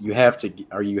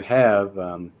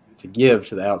to give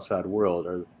to the outside world,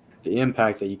 or the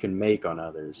impact that you can make on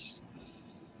others?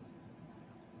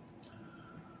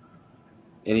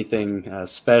 Anything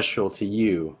special to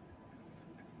you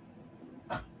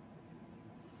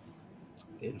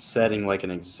in setting like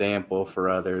an example for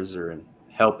others, or in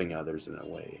helping others in a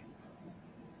way?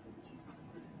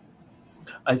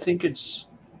 I think it's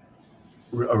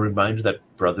a reminder that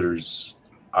brothers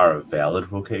are a valid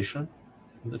vocation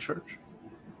in the church,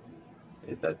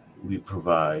 that we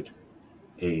provide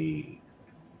a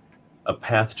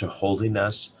path to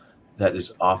holiness that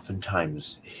is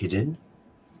oftentimes hidden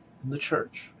in the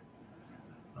church.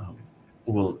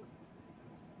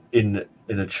 In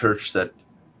a church that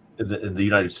in the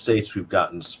United States, we've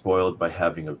gotten spoiled by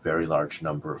having a very large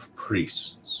number of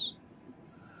priests.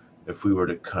 If we were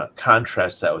to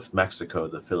contrast that with Mexico,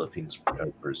 the Philippines,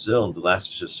 Brazil, the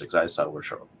last statistics I saw,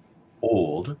 which are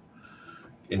old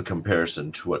in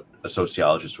comparison to what a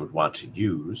sociologist would want to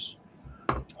use,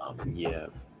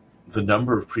 the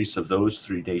number of priests of those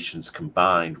three nations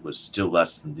combined was still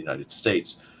less than the United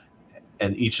States,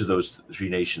 and each of those three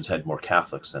nations had more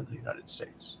Catholics than the United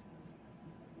States.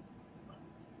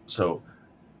 So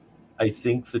I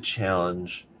think the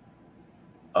challenge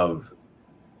of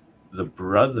the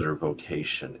brother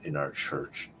vocation in our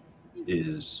church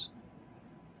is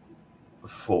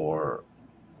for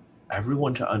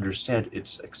everyone to understand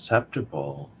it's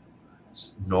acceptable,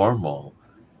 it's normal,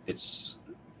 it's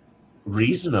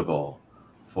reasonable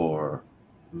for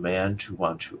man to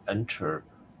want to enter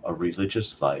a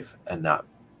religious life and not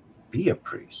be a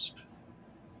priest,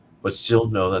 but still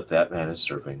know that that man is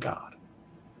serving God.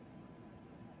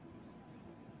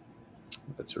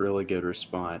 That's a really good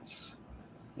response.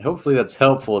 And hopefully that's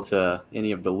helpful to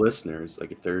any of the listeners,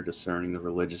 like if they're discerning the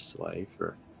religious life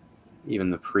or even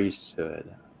the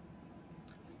priesthood.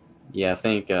 Yeah, I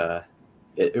think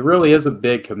it really is a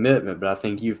big commitment, but I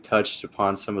think you've touched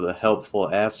upon some of the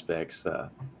helpful aspects,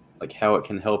 like how it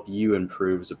can help you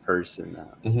improve as a person,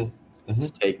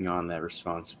 just taking on that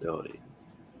responsibility.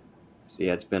 So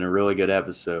yeah, it's been a really good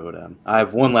episode. I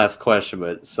have one last question,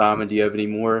 but Simon, do you have any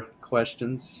more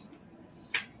questions?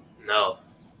 No.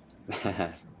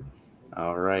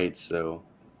 All right. So,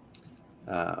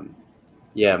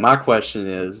 yeah, my question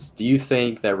is, do you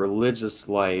think that religious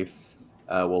life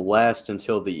will last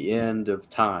until the end of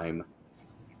time,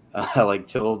 like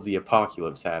till the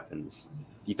apocalypse happens?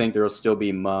 Do you think there will still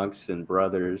be monks and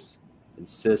brothers and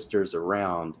sisters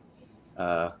around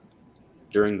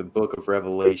during the book of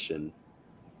Revelation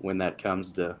when that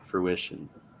comes to fruition?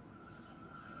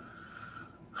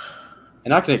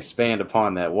 And I can expand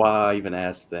upon that, why I even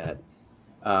asked that.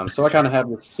 So I kind of have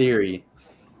this theory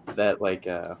that like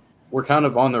we're kind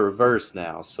of on the reverse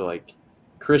now. So like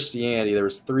Christianity, there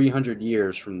was 300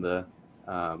 years from the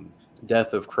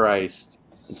death of Christ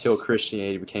until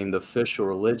Christianity became the official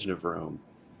religion of Rome.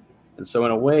 And so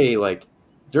in a way, like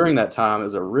during that time, it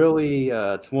was a really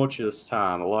tumultuous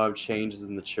time. A lot of changes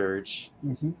in the church.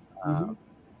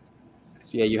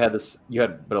 So yeah, you had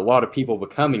but a lot of people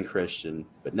becoming Christian.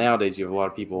 But nowadays, you have a lot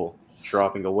of people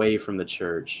dropping away from the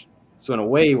church. So in a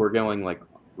way, we're going like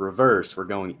reverse. We're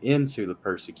going into the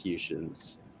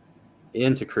persecutions,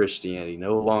 into Christianity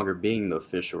no longer being the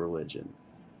official religion.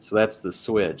 So that's the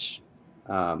switch.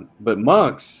 But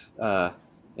monks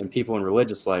and people in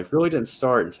religious life really didn't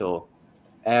start until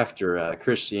after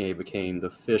Christianity became the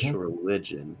official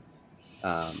religion.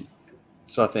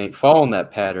 So I think following that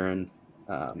pattern,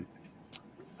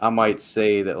 I might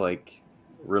say that like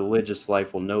religious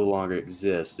life will no longer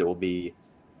exist. It will be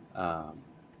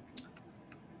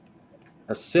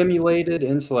assimilated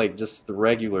into like just the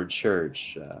regular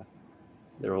church.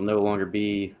 There will no longer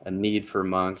be a need for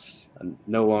monks,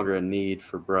 no longer a need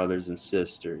for brothers and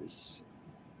sisters.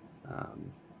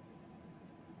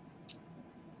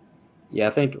 Yeah, I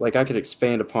think like I could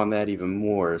expand upon that even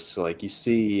more. So like you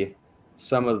see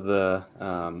some of the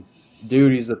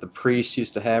duties that the priest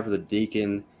used to have or the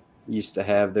deacon used to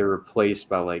have, they're replaced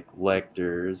by like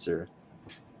lectors or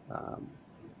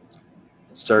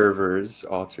servers,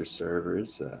 altar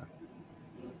servers,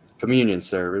 communion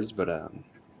servers. But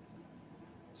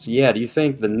so yeah, do you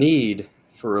think the need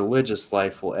for religious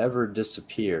life will ever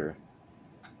disappear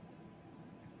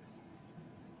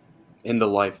in the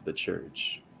life of the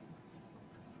church?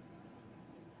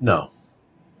 No.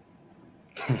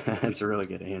 That's a really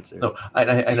good answer. No,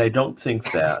 and I don't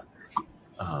think that.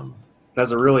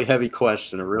 That's a really heavy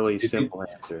question, a really simple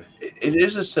answer. It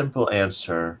is a simple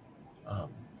answer,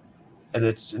 and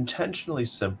it's intentionally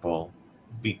simple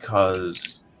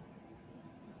because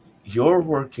you're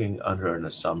working under an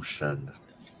assumption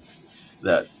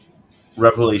that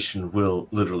revelation will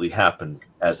literally happen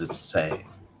as it's saying.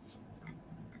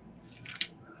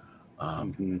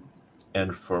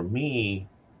 And for me,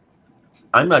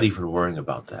 I'm not even worrying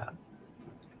about that.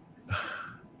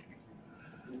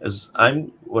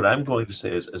 What I'm going to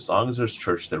say is, as long as there's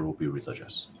church, there will be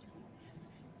religious.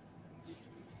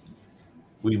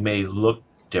 We may look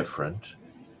different.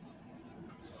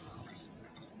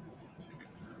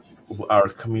 Our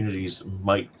communities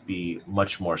might be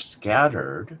much more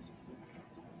scattered,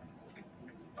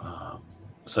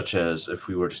 such as if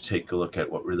we were to take a look at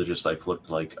what religious life looked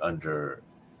like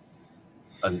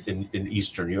in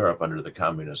Eastern Europe under the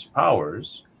communist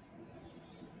powers.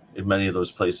 In many of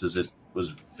those places, it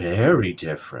was very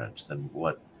different than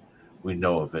what we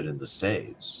know of it in the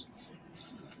States.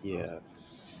 Yeah.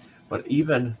 But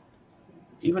even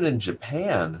in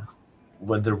Japan,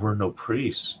 when there were no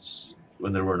priests,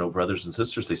 when there were no brothers and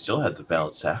sisters, they still had the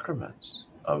valid sacraments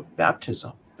of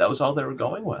baptism. That was all they were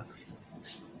going with.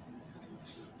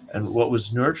 And what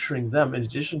was nurturing them, in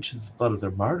addition to the blood of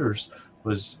their martyrs,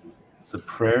 was the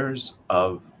prayers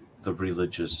of the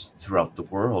religious throughout the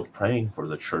world, praying for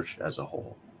the church as a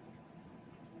whole.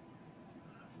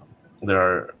 There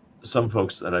are some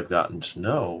folks that I've gotten to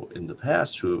know in the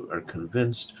past who are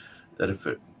convinced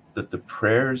that that the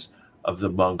prayers of the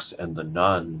monks and the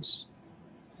nuns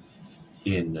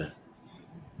in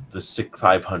the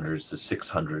 500s, the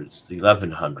 600s, the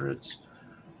 1100s.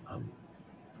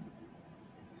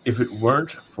 If it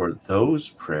weren't for those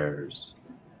prayers,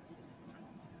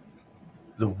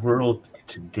 the world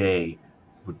today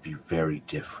would be very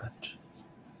different.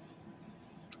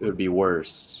 It would be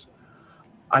worse.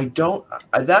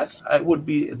 That would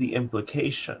be the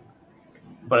implication,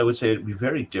 but I would say it'd be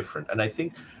very different. And I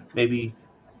think maybe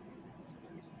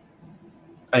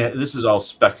this is all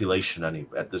speculation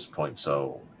at this point,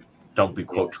 so don't be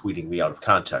quote tweeting me out of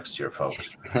context here,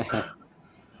 folks.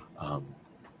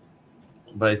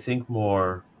 But I think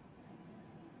more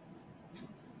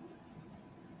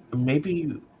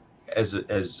maybe as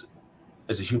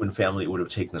a human family, it would have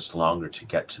taken us longer to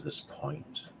get to this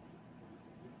point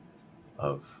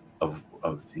of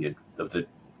the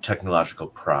technological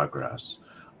progress,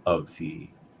 of the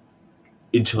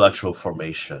intellectual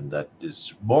formation that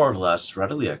is more or less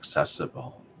readily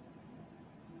accessible.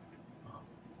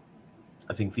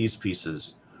 I think these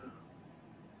pieces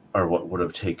are what would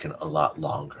have taken a lot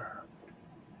longer.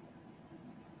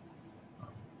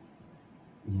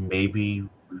 Maybe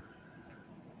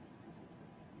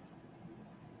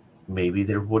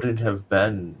there wouldn't have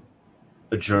been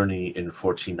a journey in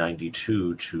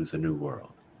 1492 to the New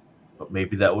World, but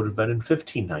maybe that would have been in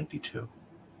 1592.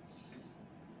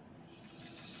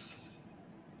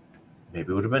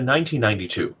 Maybe it would have been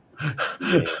 1992.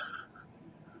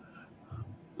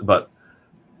 But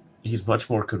he's much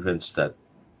more convinced that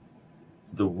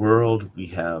the world we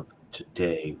have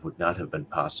today would not have been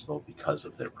possible because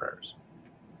of their prayers.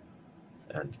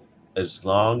 And as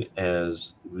long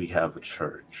as we have a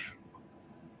church,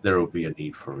 there will be a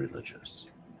need for religious.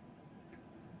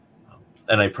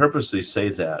 And I purposely say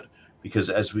that because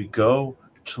as we go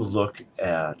to look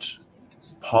at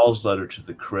Paul's letter to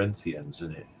the Corinthians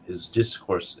and his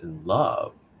discourse in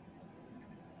love,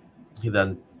 he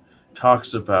then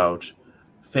talks about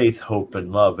faith, hope,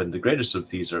 and love. And the greatest of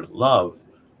these are love,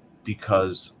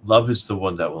 because love is the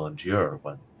one that will endure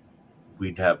when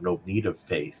we'd have no need of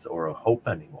faith or a hope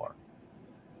anymore.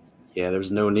 Yeah,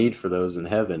 there's no need for those in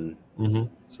heaven,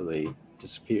 so they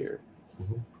disappear.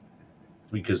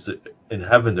 Because in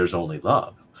heaven, there's only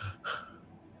love.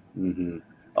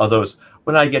 Although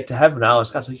when I get to heaven, I'll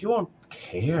ask God, so you won't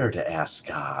care to ask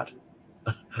God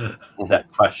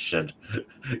that question.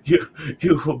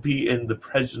 You will be in the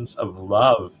presence of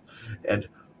love, and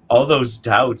all those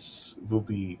doubts will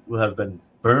have been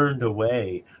burned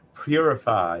away,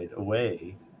 purified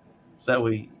away, so that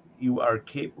way you are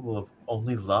capable of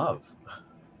only love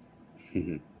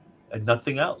and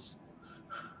nothing else.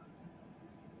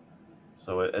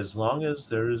 So as long as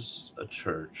there's a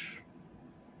church,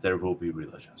 there will be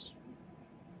religious.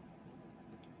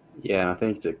 Yeah, I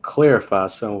think to clarify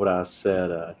some of what I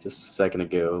said just a second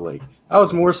ago, like I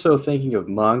was more so thinking of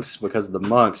monks, because the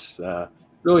monks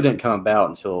really didn't come about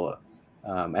until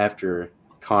after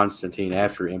Constantine,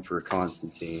 after Emperor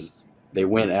Constantine. They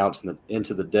went out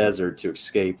into the desert to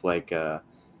escape like the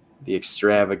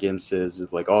extravagances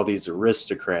of like all these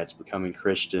aristocrats becoming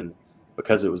Christian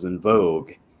because it was in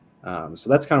vogue. So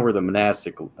that's kind of where the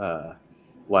monastic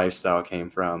lifestyle came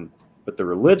from. But the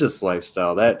religious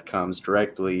lifestyle, that comes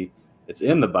directly, it's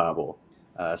in the Bible.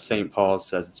 St. Paul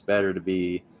says it's better to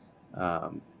be,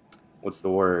 what's the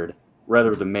word?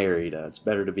 Rather than married. It's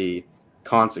better to be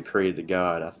consecrated to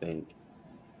God, I think.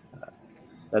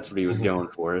 That's what he was going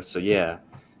for. So, yeah.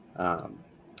 So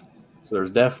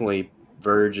there's definitely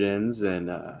virgins and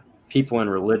people in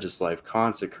religious life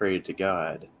consecrated to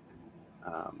God.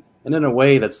 And in a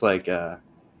way that's like,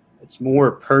 it's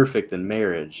more perfect than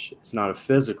marriage. It's not a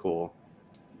physical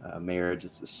marriage.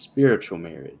 It's a spiritual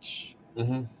marriage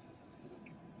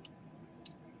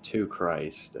to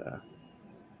Christ.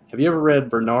 Have you ever read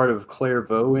Bernard of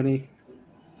Clairvaux any?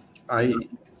 I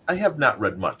have not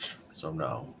read much, so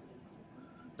no.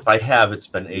 If I have, it's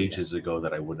been ages ago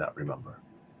that I would not remember.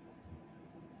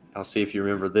 I'll see if you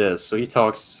remember this. So he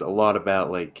talks a lot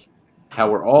about like how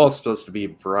we're all supposed to be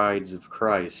brides of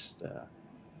Christ.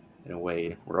 In a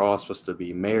way, we're all supposed to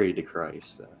be married to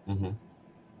Christ.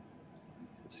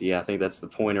 So yeah, I think that's the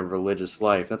point of religious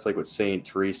life. That's like what Saint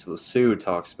Teresa Lisieux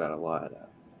talks about a lot.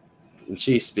 And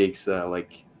she speaks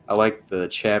like, I like the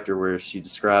chapter where she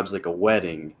describes like a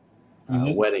wedding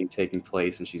taking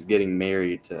place, and she's getting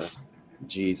married to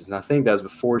Jesus. And I think that was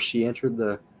before she entered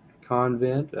the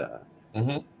convent.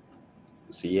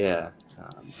 So yeah.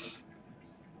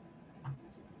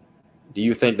 Do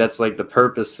you think that's like the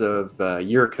purpose of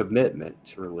your commitment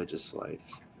to religious life?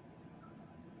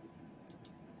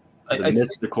 The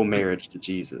mystical marriage to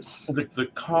Jesus. The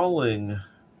calling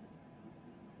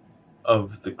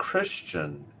of the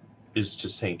Christian is to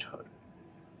sainthood.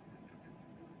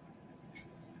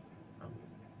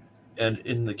 And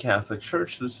in the Catholic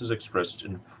Church, this is expressed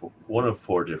in one of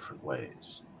 4 different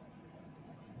ways.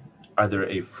 Either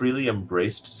a freely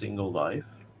embraced single life,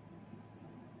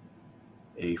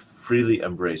 a freely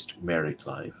embraced married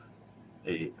life,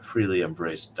 a freely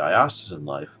embraced diocesan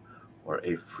life, or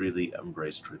a freely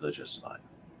embraced religious life.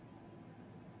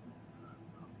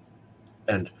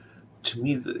 And to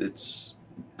me, it's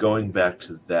going back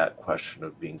to that question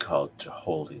of being called to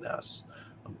holiness.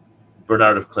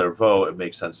 Bernard of Clairvaux, it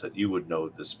makes sense that you would know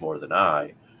this more than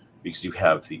I, because you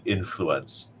have the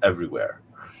influence everywhere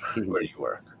where you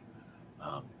work.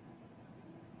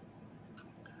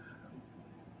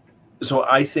 So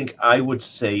I think I would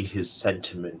say his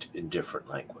sentiment in different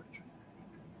language.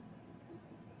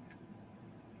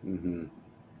 Mm-hmm.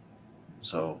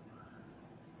 So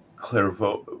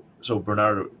Clairvaux, so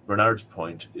Bernard's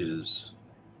point is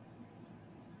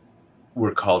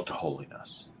we're called to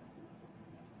holiness.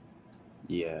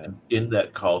 Yeah. And in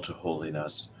that call to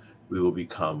holiness, we will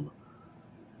become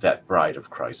that bride of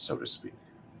Christ, so to speak.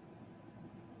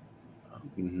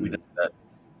 We know that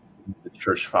the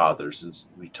church fathers, and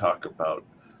we talk about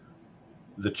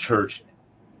the church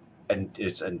and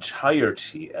its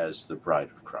entirety as the bride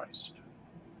of Christ.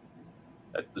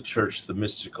 That the church, the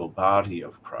mystical body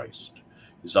of Christ,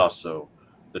 is also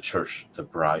the church, the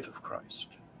bride of Christ.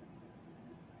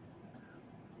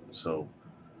 So,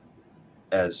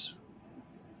 as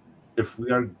if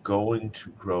we are going to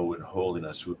grow in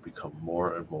holiness, we become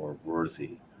more and more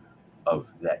worthy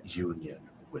of that union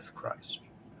with Christ.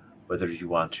 Whether you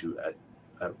want to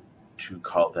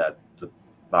call that the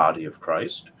body of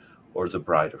Christ or the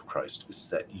bride of Christ, it's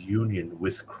that union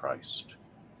with Christ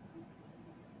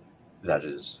that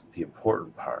is the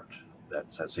important part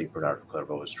that St. Bernard of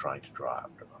Clairvaux is trying to draw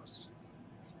out of us.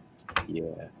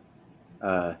 Yeah.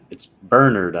 It's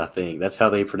Bernard, I think. That's how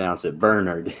they pronounce it.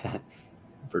 Bernard.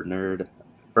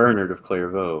 Bernard of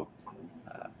Clairvaux.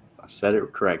 I said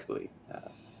it correctly.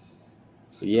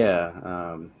 So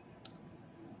yeah,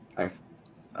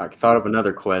 I thought of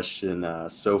another question.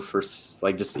 So for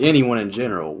like just anyone in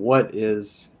general, what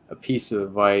is a piece of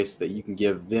advice that you can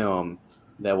give them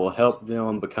that will help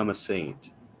them become a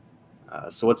saint?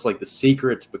 So what's like the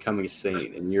secret to becoming a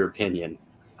saint, in your opinion?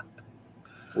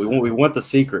 We want the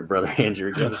secret, Brother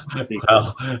Andrew. Give us the secret.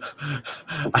 Well,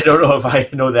 I don't know if I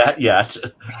know that yet.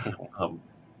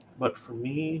 But for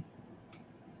me,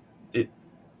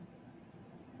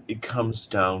 it comes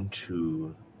down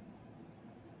to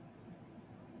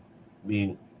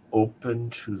being open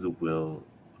to the will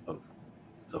of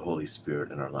the Holy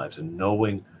Spirit in our lives and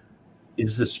knowing,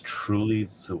 is this truly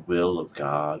the will of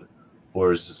God,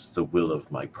 or is this the will of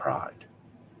my pride?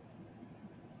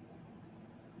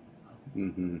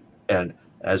 Mm-hmm. And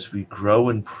as we grow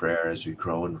in prayer, as we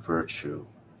grow in virtue,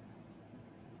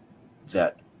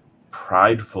 that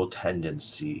prideful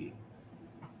tendency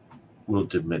will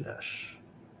diminish,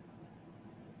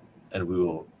 and we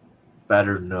will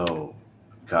better know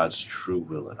God's true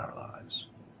will in our lives.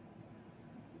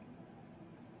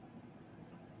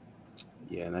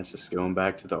 Yeah, and that's just going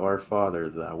back to the Our Father,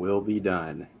 thy will be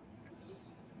done.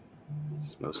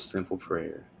 It's the most simple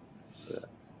prayer. But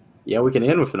yeah, we can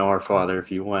end with an Our Father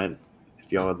if you want,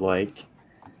 if y'all would like.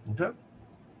 Okay.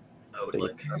 I would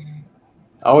like.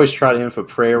 I always try to end with a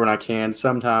prayer when I can.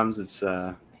 Sometimes it's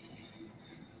kind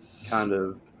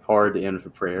of hard to end with a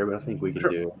prayer, but I think we can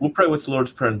do it. We'll pray with the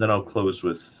Lord's Prayer, and then I'll close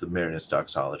with the Marianist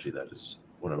doxology. That is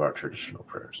one of our traditional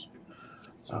prayers.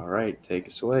 So, all right, take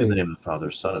us away. in the name of the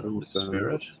Father, Son, and Holy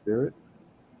Spirit.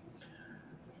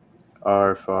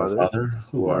 Our Father,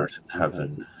 who art in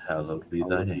heaven, hallowed be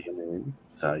thy name.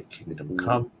 Thy kingdom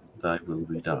come, thy will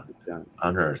be done,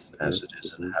 on earth as it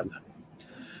is in heaven.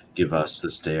 Give us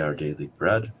this day our daily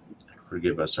bread, and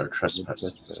forgive us our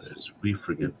trespasses, as we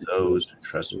forgive those who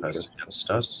trespass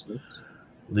against us.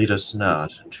 Lead us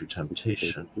not into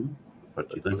temptation, but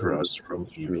deliver us from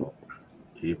evil.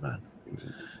 Amen.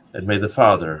 And may the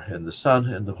Father, and the Son,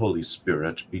 and the Holy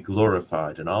Spirit be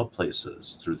glorified in all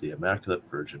places through the Immaculate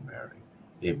Virgin Mary.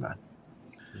 Amen.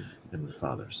 In the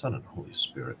Father, Son, and Holy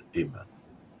Spirit. Amen.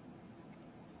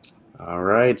 All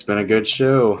right, it's been a good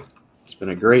show. It's been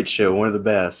a great show, one of the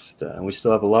best. We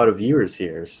still have a lot of viewers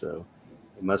here, so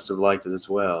they must have liked it as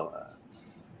well.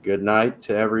 Good night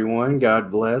to everyone.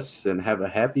 God bless, and have a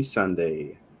happy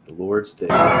Sunday, the Lord's Day.